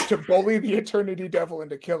 Is to bully the Eternity Devil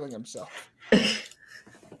into killing himself.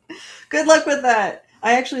 Good luck with that.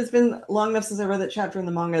 It's been long enough since I read that chapter in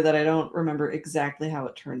the manga that I don't remember exactly how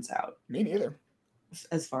it turns out. Me neither.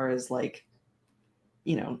 As far as like,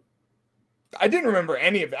 I didn't remember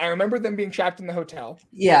any of it. I remember them being trapped in the hotel.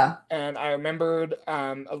 Yeah. And I remembered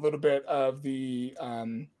a little bit of the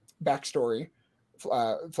backstory,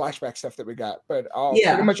 flashback stuff that we got. But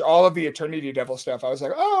pretty much all of the Eternity Devil stuff, I was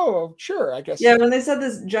like, oh, sure, I guess. Yeah, when they said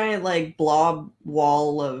this giant like blob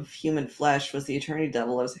wall of human flesh was the Eternity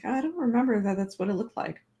Devil, I was like, I don't remember that's what it looked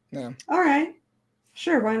like. Yeah. All right.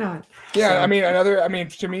 Sure, why not? Yeah, so.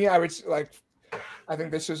 To me, I would like, I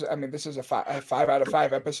think this is a 5 out of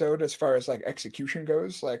 5 episode as far as like execution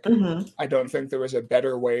goes. Like, I don't think there was a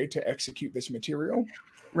better way to execute this material.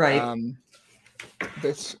 Right.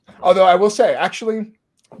 Although I will say, actually,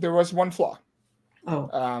 there was one flaw. Oh.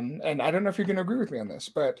 And I don't know if you're going to agree with me on this,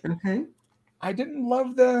 but okay. I didn't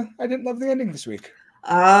love the ending this week.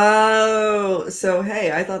 Oh, so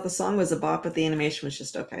hey, I thought the song was a bop, but the animation was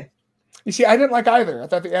just okay. You see, I didn't like either. I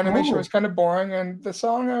thought the animation was kind of boring, and the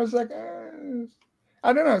song, I was like,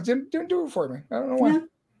 I don't know, it didn't do it for me. I don't know why.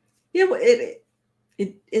 Yeah, well, it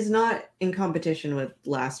is not in competition with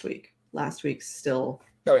last week. Last week's still.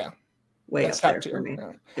 Oh yeah. Way up there for me.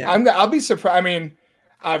 Yeah. I'll be surprised. I mean,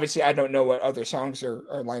 obviously, I don't know what other songs are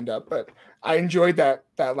lined up, but I enjoyed that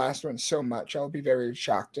last one so much. I'll be very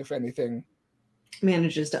shocked if anything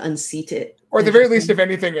manages to unseat it, or at the very least, if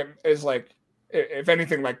anything, it is like, if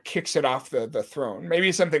anything, like kicks it off the throne.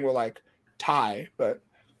 Maybe something will like tie, but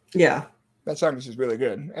yeah, that song is just really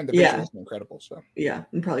good, and the visuals are incredible. So yeah,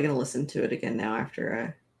 I'm probably gonna listen to it again now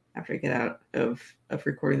after I get out of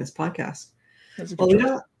recording this podcast. Well,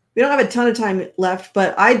 we don't have a ton of time left,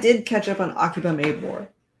 but I did catch up on Akiba Maid War.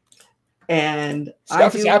 And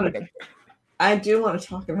stuff is happening. I do want to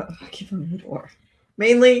talk about Akiba Maid War.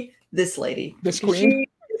 Mainly this lady. This queen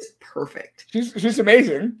is perfect. She's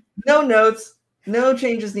amazing. No notes, no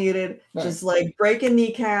changes needed. No. Just like breaking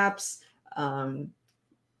kneecaps,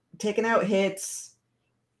 taking out hits,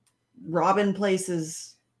 robbing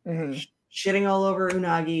places, shitting all over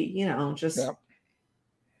Unagi, just. Yeah.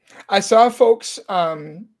 I saw folks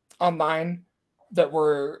online that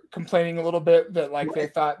were complaining a little bit that like they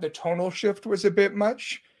thought the tonal shift was a bit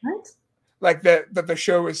much. What? Like that the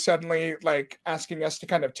show was suddenly like asking us to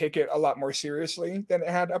kind of take it a lot more seriously than it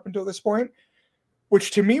had up until this point,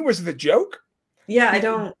 which to me was the joke. Yeah, I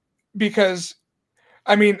don't. Because,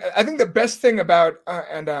 I mean, I think the best thing about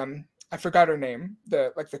I forgot her name,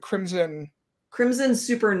 the Crimson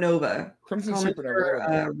Supernova. Crimson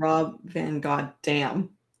Supernova. Rob Van Goddamn.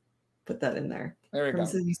 Put that in there. There we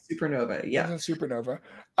Crimson Supernova. Yeah. Crimson Supernova.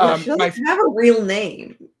 She doesn't have a real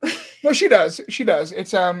name. No, she does. She does.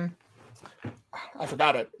 It's I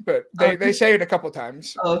forgot it, but they say it a couple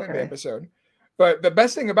times in the episode. But the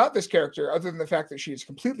best thing about this character, other than the fact that she's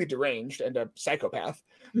completely deranged and a psychopath,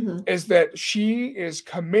 is that she is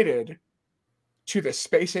committed to the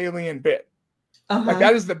space alien bit. Like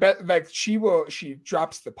that is the best. Like she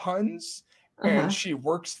drops the puns and she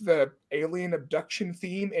works the alien abduction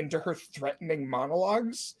theme into her threatening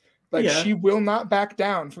monologues. Like she will not back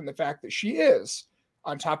down from the fact that she is,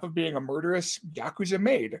 on top of being a murderous Yakuza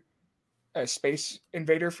maid, a space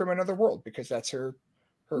invader from another world, because that's her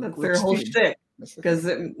their whole shtick. Because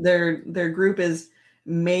their group is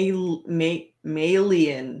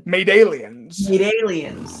Maidalians.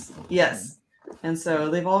 Yes. And so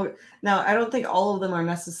they've all now. I don't think all of them are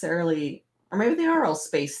necessarily, or maybe they are all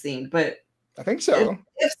space themed. But I think so.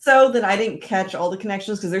 If so, then I didn't catch all the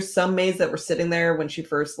connections, because there's some maids that were sitting there when she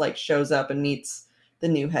first like shows up and meets the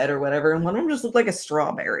new head or whatever, and one of them just looked like a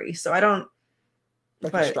strawberry. So I don't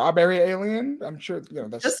like a strawberry alien. I'm sure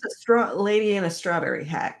that's just a straw lady in a strawberry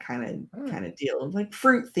hat kind of deal, like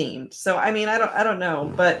fruit themed. So I mean, I don't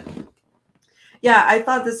know, but. Yeah, I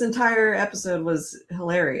thought this entire episode was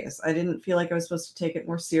hilarious. I didn't feel like I was supposed to take it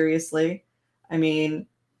more seriously. I mean,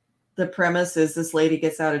 the premise is this lady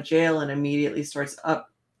gets out of jail and immediately starts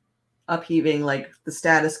upheaving like the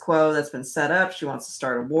status quo that's been set up. She wants to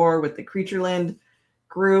start a war with the Creatureland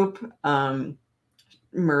group,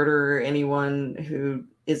 murder anyone who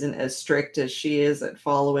isn't as strict as she is at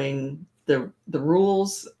following the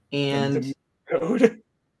rules and the code.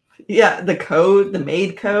 Yeah, the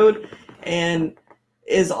maid code. And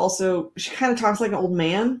is also, she kind of talks like an old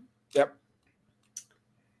man. Yep.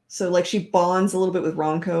 So like she bonds a little bit with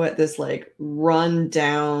Ronco at this like run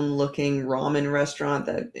down looking ramen restaurant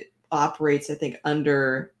that operates, I think,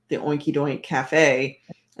 under the Oinky Doink Cafe.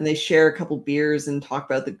 And they share a couple beers and talk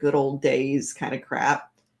about the good old days kind of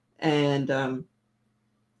crap. And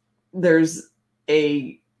there's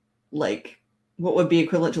a like what would be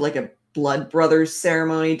equivalent to like a Blood Brothers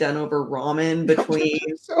ceremony done over ramen between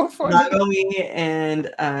so Nagomi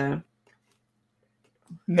and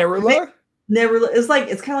Nerula. Nebula is like,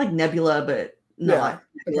 it's kind of like Nebula, but not.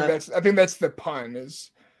 Yeah, I think that's the pun.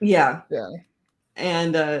 Is yeah.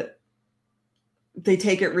 And they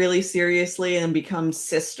take it really seriously and become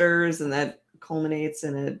sisters, and that culminates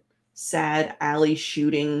in a sad alley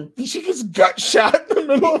shooting. She just got shot in the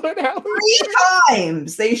middle of an alley 3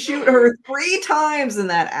 times. They shoot her 3 times in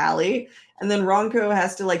that alley, and then Ronco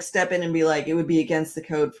has to like step in and be like, "It would be against the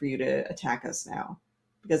code for you to attack us now,"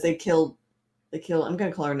 because they kill. I'm going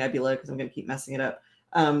to call her Nebula because I'm going to keep messing it up.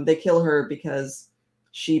 They kill her because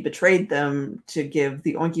she betrayed them to give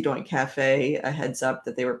the Oinky Doink Cafe a heads up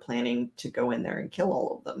that they were planning to go in there and kill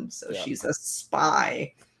all of them. So she's a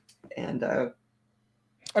spy, and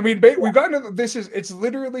I mean, we've gotten to this. It's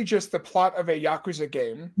literally just the plot of a Yakuza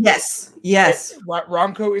game. Yes.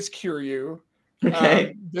 Ronco is Kiryu.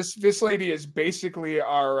 Okay. This lady is basically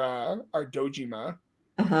our Dojima.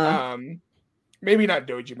 Maybe not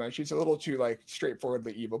Dojima. She's a little too like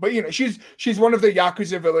straightforwardly evil, but she's one of the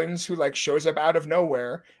Yakuza villains who like shows up out of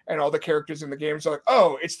nowhere, and all the characters in the games are like,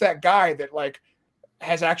 oh, it's that guy that like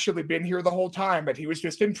has actually been here the whole time, but he was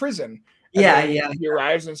just in prison. And he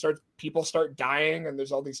arrives and people start dying, and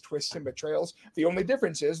there's all these twists and betrayals. The only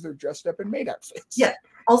difference is they're dressed up in maid outfits. Yeah.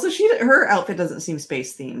 Also, her outfit doesn't seem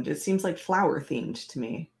space themed. It seems like flower themed to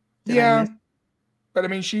me. But I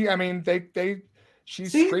mean, she's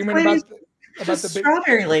screaming about the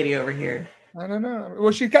strawberry lady over here. I don't know.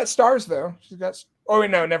 Well, she's got stars though. She's got. Oh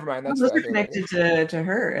wait, no, never mind. That's those are connected to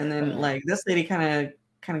her, and then like this lady kind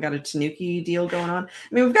of got a Tanuki deal going on. I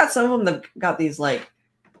mean, we've got some of them that got these like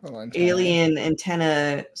alien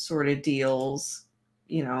antenna sort of deals,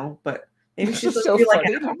 but maybe she's so like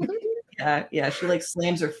she like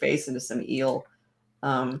slams her face into some eel.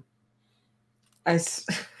 I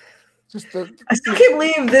still can't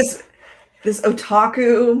believe this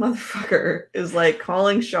otaku motherfucker is like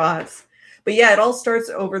calling shots. But yeah, it all starts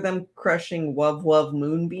over them crushing Wuv Wuv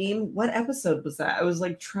Moonbeam. What episode was that? I was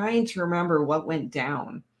like trying to remember what went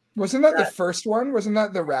down. Wasn't that the first one? Wasn't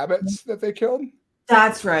that the rabbits that they killed?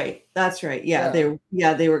 That's right. Yeah, they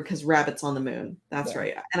were because rabbits on the moon. That's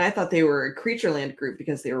right. And I thought they were a Creatureland group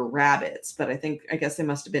because they were rabbits, but I guess they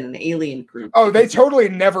must have been an alien group. Oh, they totally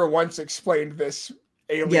never once explained this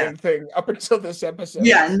alien thing up until this episode.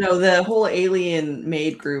 Yeah, no, the whole alien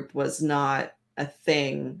maid group was not a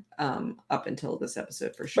thing up until this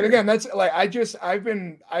episode for sure. But again, that's like I've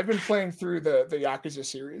been playing through the Yakuza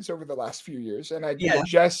series over the last few years, and I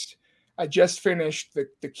just finished the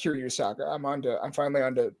Kiryu saga. I'm finally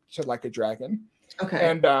on to Like a Dragon. Okay.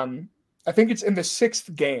 And I think it's in the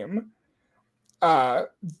 6th game. The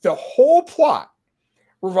whole plot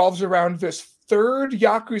revolves around this 3rd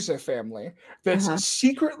Yakuza family that's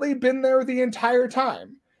secretly been there the entire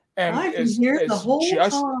time. and is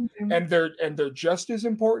just and they're just as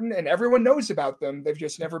important, and everyone knows about them. They've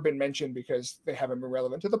just never been mentioned because they haven't been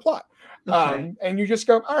relevant to the plot. Okay. And you just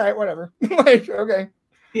go, all right, whatever. Like, okay,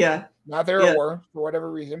 yeah, not there at war for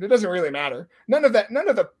whatever reason. It doesn't really matter. None of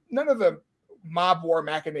the mob war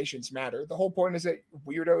machinations matter. The whole point is that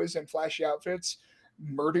weirdos in flashy outfits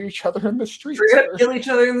murder each other in the street. Kill each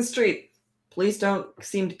other in the street. Police don't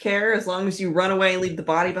seem to care. As long as you run away and leave the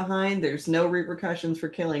body behind, there's no repercussions for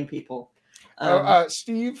killing people.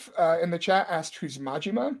 Steve in the chat asked who's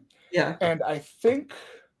Majima. Yeah. And I think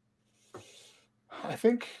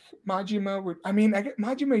Majima would, I mean,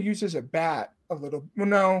 Majima uses a bat a little. Well,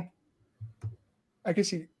 no. I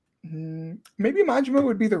guess maybe Majima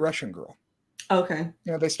would be the Russian girl. Okay.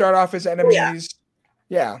 You know, they start off as enemies.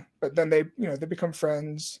 Yeah. But then they become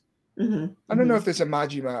friends. Mm-hmm. I don't know if there's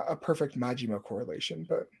a perfect Majima correlation,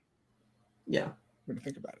 but yeah, I'm gonna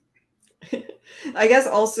think about it. I guess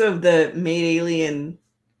also the Maid Alien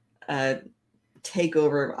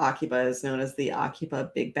takeover of Akiba is known as the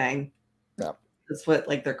Akiba Big Bang. Yeah, that's what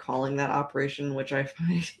they're calling that operation, which I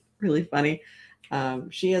find really funny.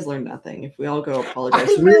 She has learned nothing. If we all go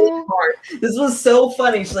apologize really hard, this was so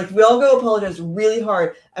funny. She's like, we all go apologize really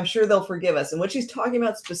hard, I'm sure they'll forgive us. And what she's talking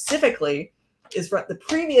about specifically is from the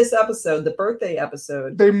previous episode, the birthday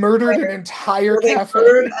episode. They murdered an entire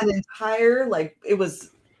cafe. It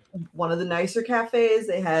was one of the nicer cafes.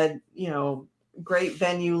 They had, great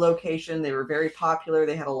venue location. They were very popular.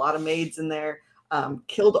 They had a lot of maids in there.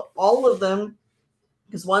 Killed all of them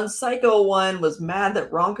because one psycho one was mad that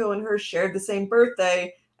Ronco and her shared the same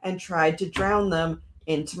birthday and tried to drown them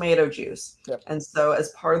in tomato juice. Yep. And so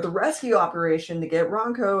as part of the rescue operation to get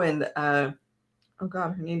Ronco and, oh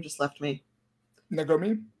God, her name just left me.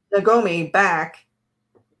 Nagomi back,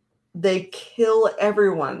 they kill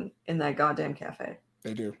everyone in that goddamn cafe.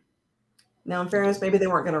 They do. Now, in fairness, maybe they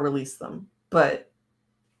weren't going to release them, but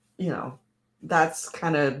that's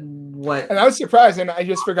kind of what. And I was surprised, and I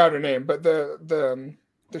just forgot her name, but the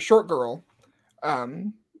short girl,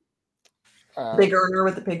 big earner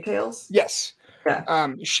with the pigtails. Yes.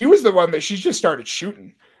 Yeah. She was the one that she just started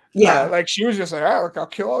shooting. Yeah, like she was just like, look, I'll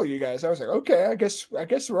kill all you guys. I was like, okay, I guess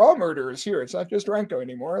we're all murderers here. It's not just Renko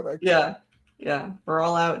anymore. Like, yeah, we're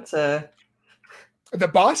all out to. The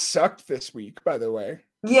boss sucked this week, by the way.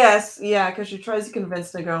 Yes, yeah, because she tries to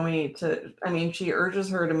convince Nagomi to. I mean, she urges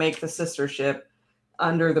her to make the sister ship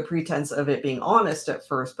under the pretense of it being honest at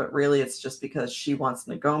first, but really it's just because she wants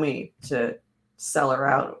Nagomi to sell her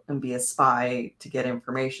out and be a spy to get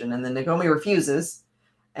information, and then Nagomi refuses,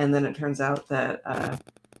 and then it turns out that.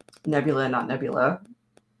 Nebula, not Nebula,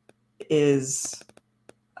 is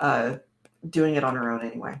doing it on her own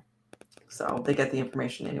anyway. So they get the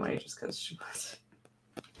information anyway, just because she was.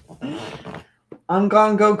 I'm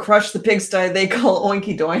gonna go crush the pigsty they call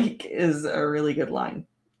Oinky Doink is a really good line.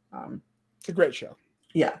 It's a great show.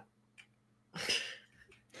 Yeah.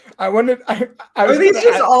 I wondered. Are these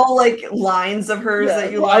just all lines of hers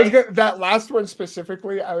that you like? That last one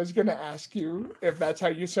specifically, I was going to ask you if that's how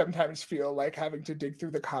you sometimes feel like having to dig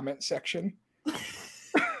through the comment section.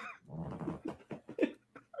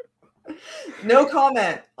 No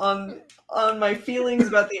comment on my feelings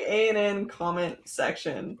about the A&N comment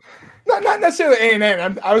section. Not necessarily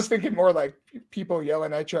A&N. I was thinking more like people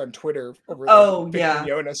yelling at you on Twitter over Vic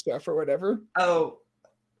Mignogna stuff or whatever. Oh,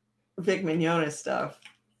 Vic Mignogna stuff.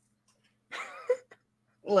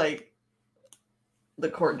 Like the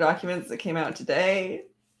court documents that came out today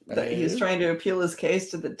that he's trying to appeal his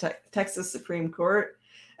case to the Texas Supreme Court.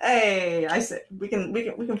 Hey, I said we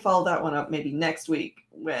can follow that one up maybe next week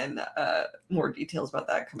when more details about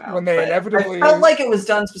that come out. When they inevitably, I felt like it was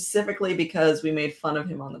done specifically because we made fun of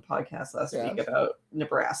him on the podcast last week about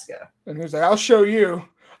Nebraska. And he was like, "I'll show you.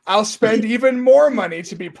 I'll spend even more money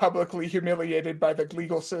to be publicly humiliated by the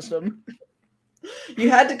legal system." You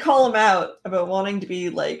had to call him out about wanting to be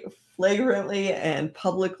flagrantly and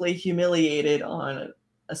publicly humiliated on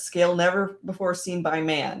a scale never before seen by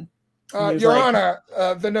man. Your Honor,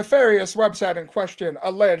 the nefarious website in question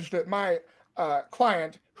alleged that my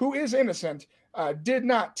client, who is innocent, did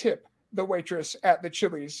not tip the waitress at the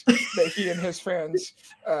Chili's that he and his friends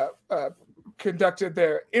conducted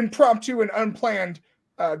their impromptu and unplanned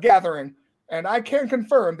gathering. And I can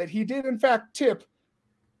confirm that he did, in fact, tip.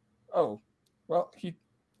 Oh. Well, he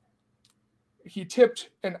tipped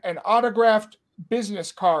an autographed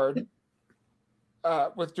business card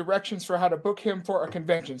with directions for how to book him for a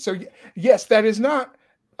convention. So, yes, that is not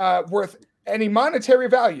worth any monetary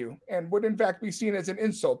value and would, in fact, be seen as an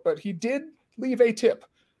insult. But he did leave a tip,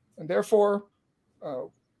 and therefore,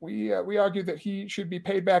 we argue that he should be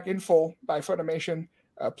paid back in full by Funimation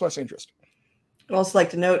plus interest. I'd also like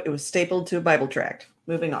to note it was stapled to a Bible tract.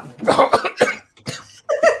 Moving on.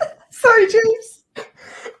 Sorry, James.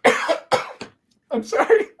 I'm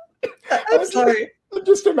sorry. I'm sorry. I'm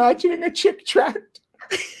just imagining a chick tract.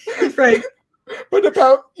 Right. But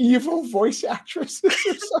about evil voice actresses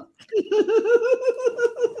or something.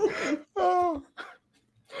 Oh.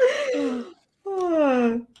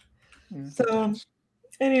 So,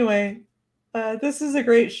 anyway, this is a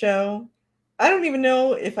great show. I don't even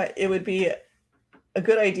know if it would be a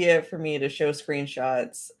good idea for me to show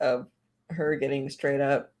screenshots of her getting straight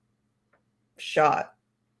up shot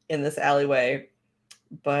in this alleyway,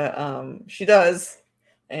 but she does.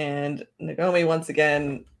 And Nagomi, once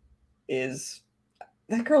again,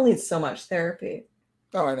 that girl needs so much therapy.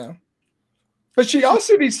 Oh, I know. But she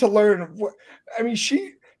also needs to learn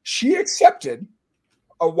she accepted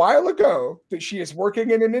a while ago that she is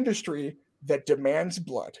working in an industry that demands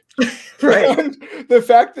blood. Right. And the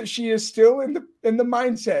fact that she is still in the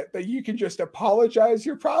mindset that you can just apologize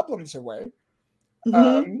your problems away.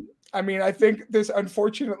 Mm-hmm. I think this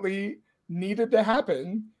unfortunately needed to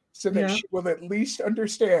happen so that she will at least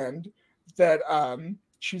understand that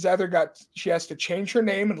she has to change her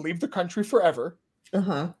name and leave the country forever.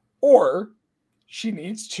 Or she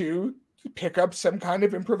needs to pick up some kind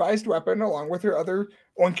of improvised weapon along with her other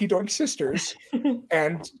oinky doink sisters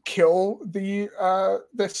and kill the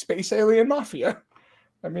space alien mafia.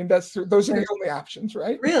 I mean, those are the only options,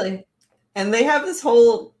 right? Really. And they have this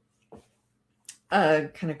whole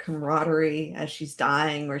kind of camaraderie as she's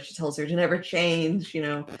dying, where she tells her to never change,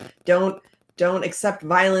 don't accept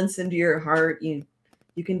violence into your heart. You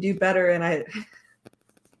can do better. And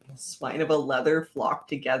spine of a leather flock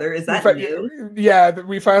together. Is that new? Yeah,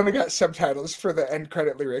 we finally got subtitles for the end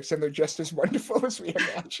credit lyrics, and they're just as wonderful as we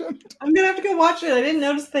imagined. I'm gonna have to go watch it. I didn't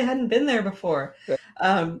notice they hadn't been there before.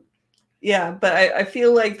 Yeah. But I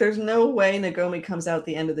feel like there's no way Nagomi comes out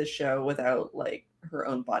the end of this show without like her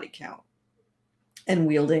own body count and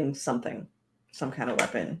wielding some kind of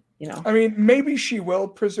weapon. I mean, maybe she will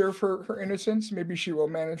preserve her innocence. Maybe she will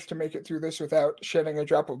manage to make it through this without shedding a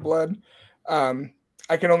drop of blood.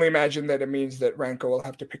 I can only imagine that it means that Ranko will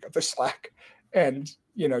have to pick up the slack and,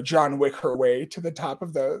 John Wick her way to the top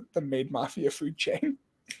of the maid mafia food chain.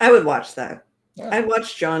 I would watch that. Yeah. I'd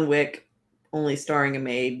watch John Wick only starring a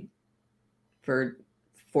maid for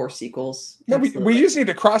 4 sequels. No, we just need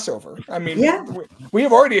a crossover. I mean, yeah. we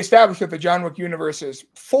have already established that the John Wick universe is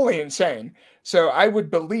fully insane. So I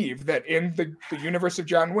would believe that in the universe of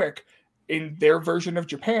John Wick, in their version of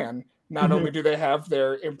Japan, not only do they have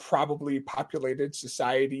their improbably populated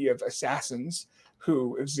society of assassins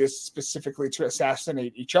who exist specifically to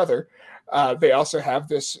assassinate each other, they also have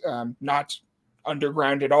this not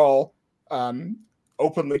underground at all,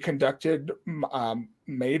 openly conducted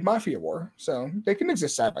maid mafia war. So they can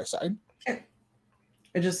exist side by side. Okay.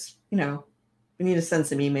 I just, we need to send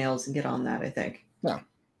some emails and get on that, I think. No.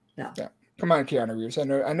 Yeah. Come on, Keanu Reeves. I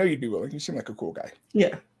know you'd be willing. You seem like a cool guy.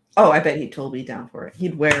 Yeah. Oh, I bet he'd totally be down for it.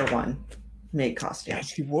 He'd wear one maid costume.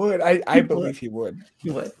 Yes, he would. I believe he would. He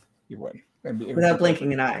would. He would. Without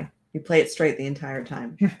blinking an eye. He'd play it straight the entire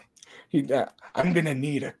time. I'm going to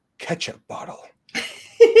need a ketchup bottle.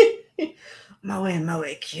 Moe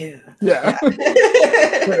Kyun. Yeah.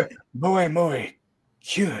 Moe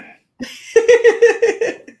Kyun.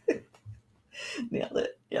 Nailed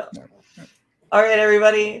it. Yeah. No. All right,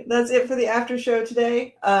 everybody. That's it for the after show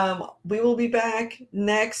today. We will be back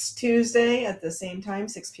next Tuesday at the same time,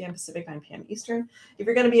 6 p.m. Pacific, 9 p.m. Eastern. If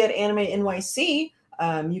you're going to be at Anime NYC,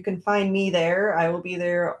 you can find me there. I will be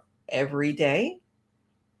there every day.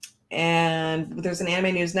 And there's an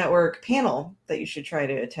Anime News Network panel that you should try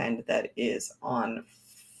to attend that is on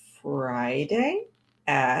Friday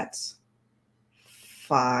at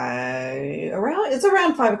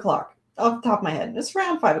around 5 o'clock. Off the top of my head. It's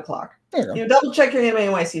around 5 o'clock. Double check your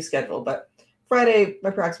Anime NYC schedule, but Friday,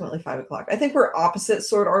 approximately 5 o'clock. I think we're opposite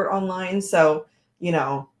Sword Art Online, so,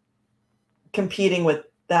 competing with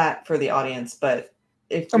that for the audience, but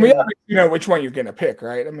if we know which one you're going to pick,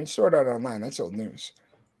 right? I mean, Sword Art Online, that's old news.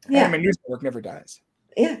 Yeah. Anime News Network never dies.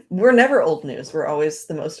 Yeah, we're never old news. We're always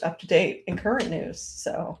the most up-to-date and current news,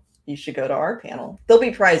 so you should go to our panel. There'll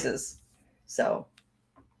be prizes, and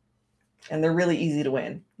they're really easy to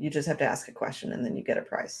win. You just have to ask a question, and then you get a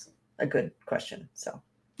prize. A good question. So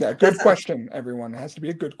yeah, good question, everyone. It has to be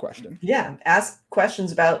a good question. Yeah. Ask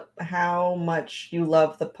questions about how much you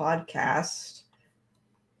love the podcast.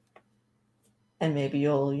 And maybe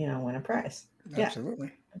you'll, win a prize.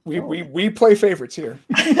 Absolutely. Yeah. We play favorites here.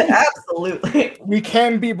 Absolutely. We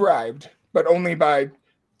can be bribed, but only by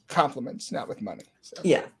compliments, not with money. So.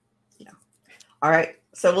 Yeah. All right.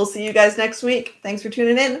 So we'll see you guys next week. Thanks for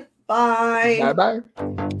tuning in. Bye. Bye-bye.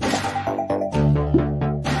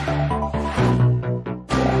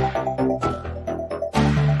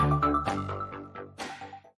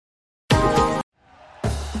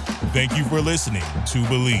 Thank you for listening to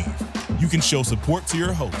Believe. You can show support to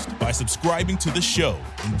your host by subscribing to the show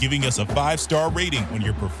and giving us a 5-star rating on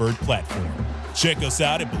your preferred platform. Check us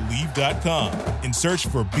out at Believe.com and search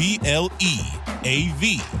for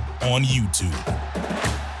BLEAV on YouTube.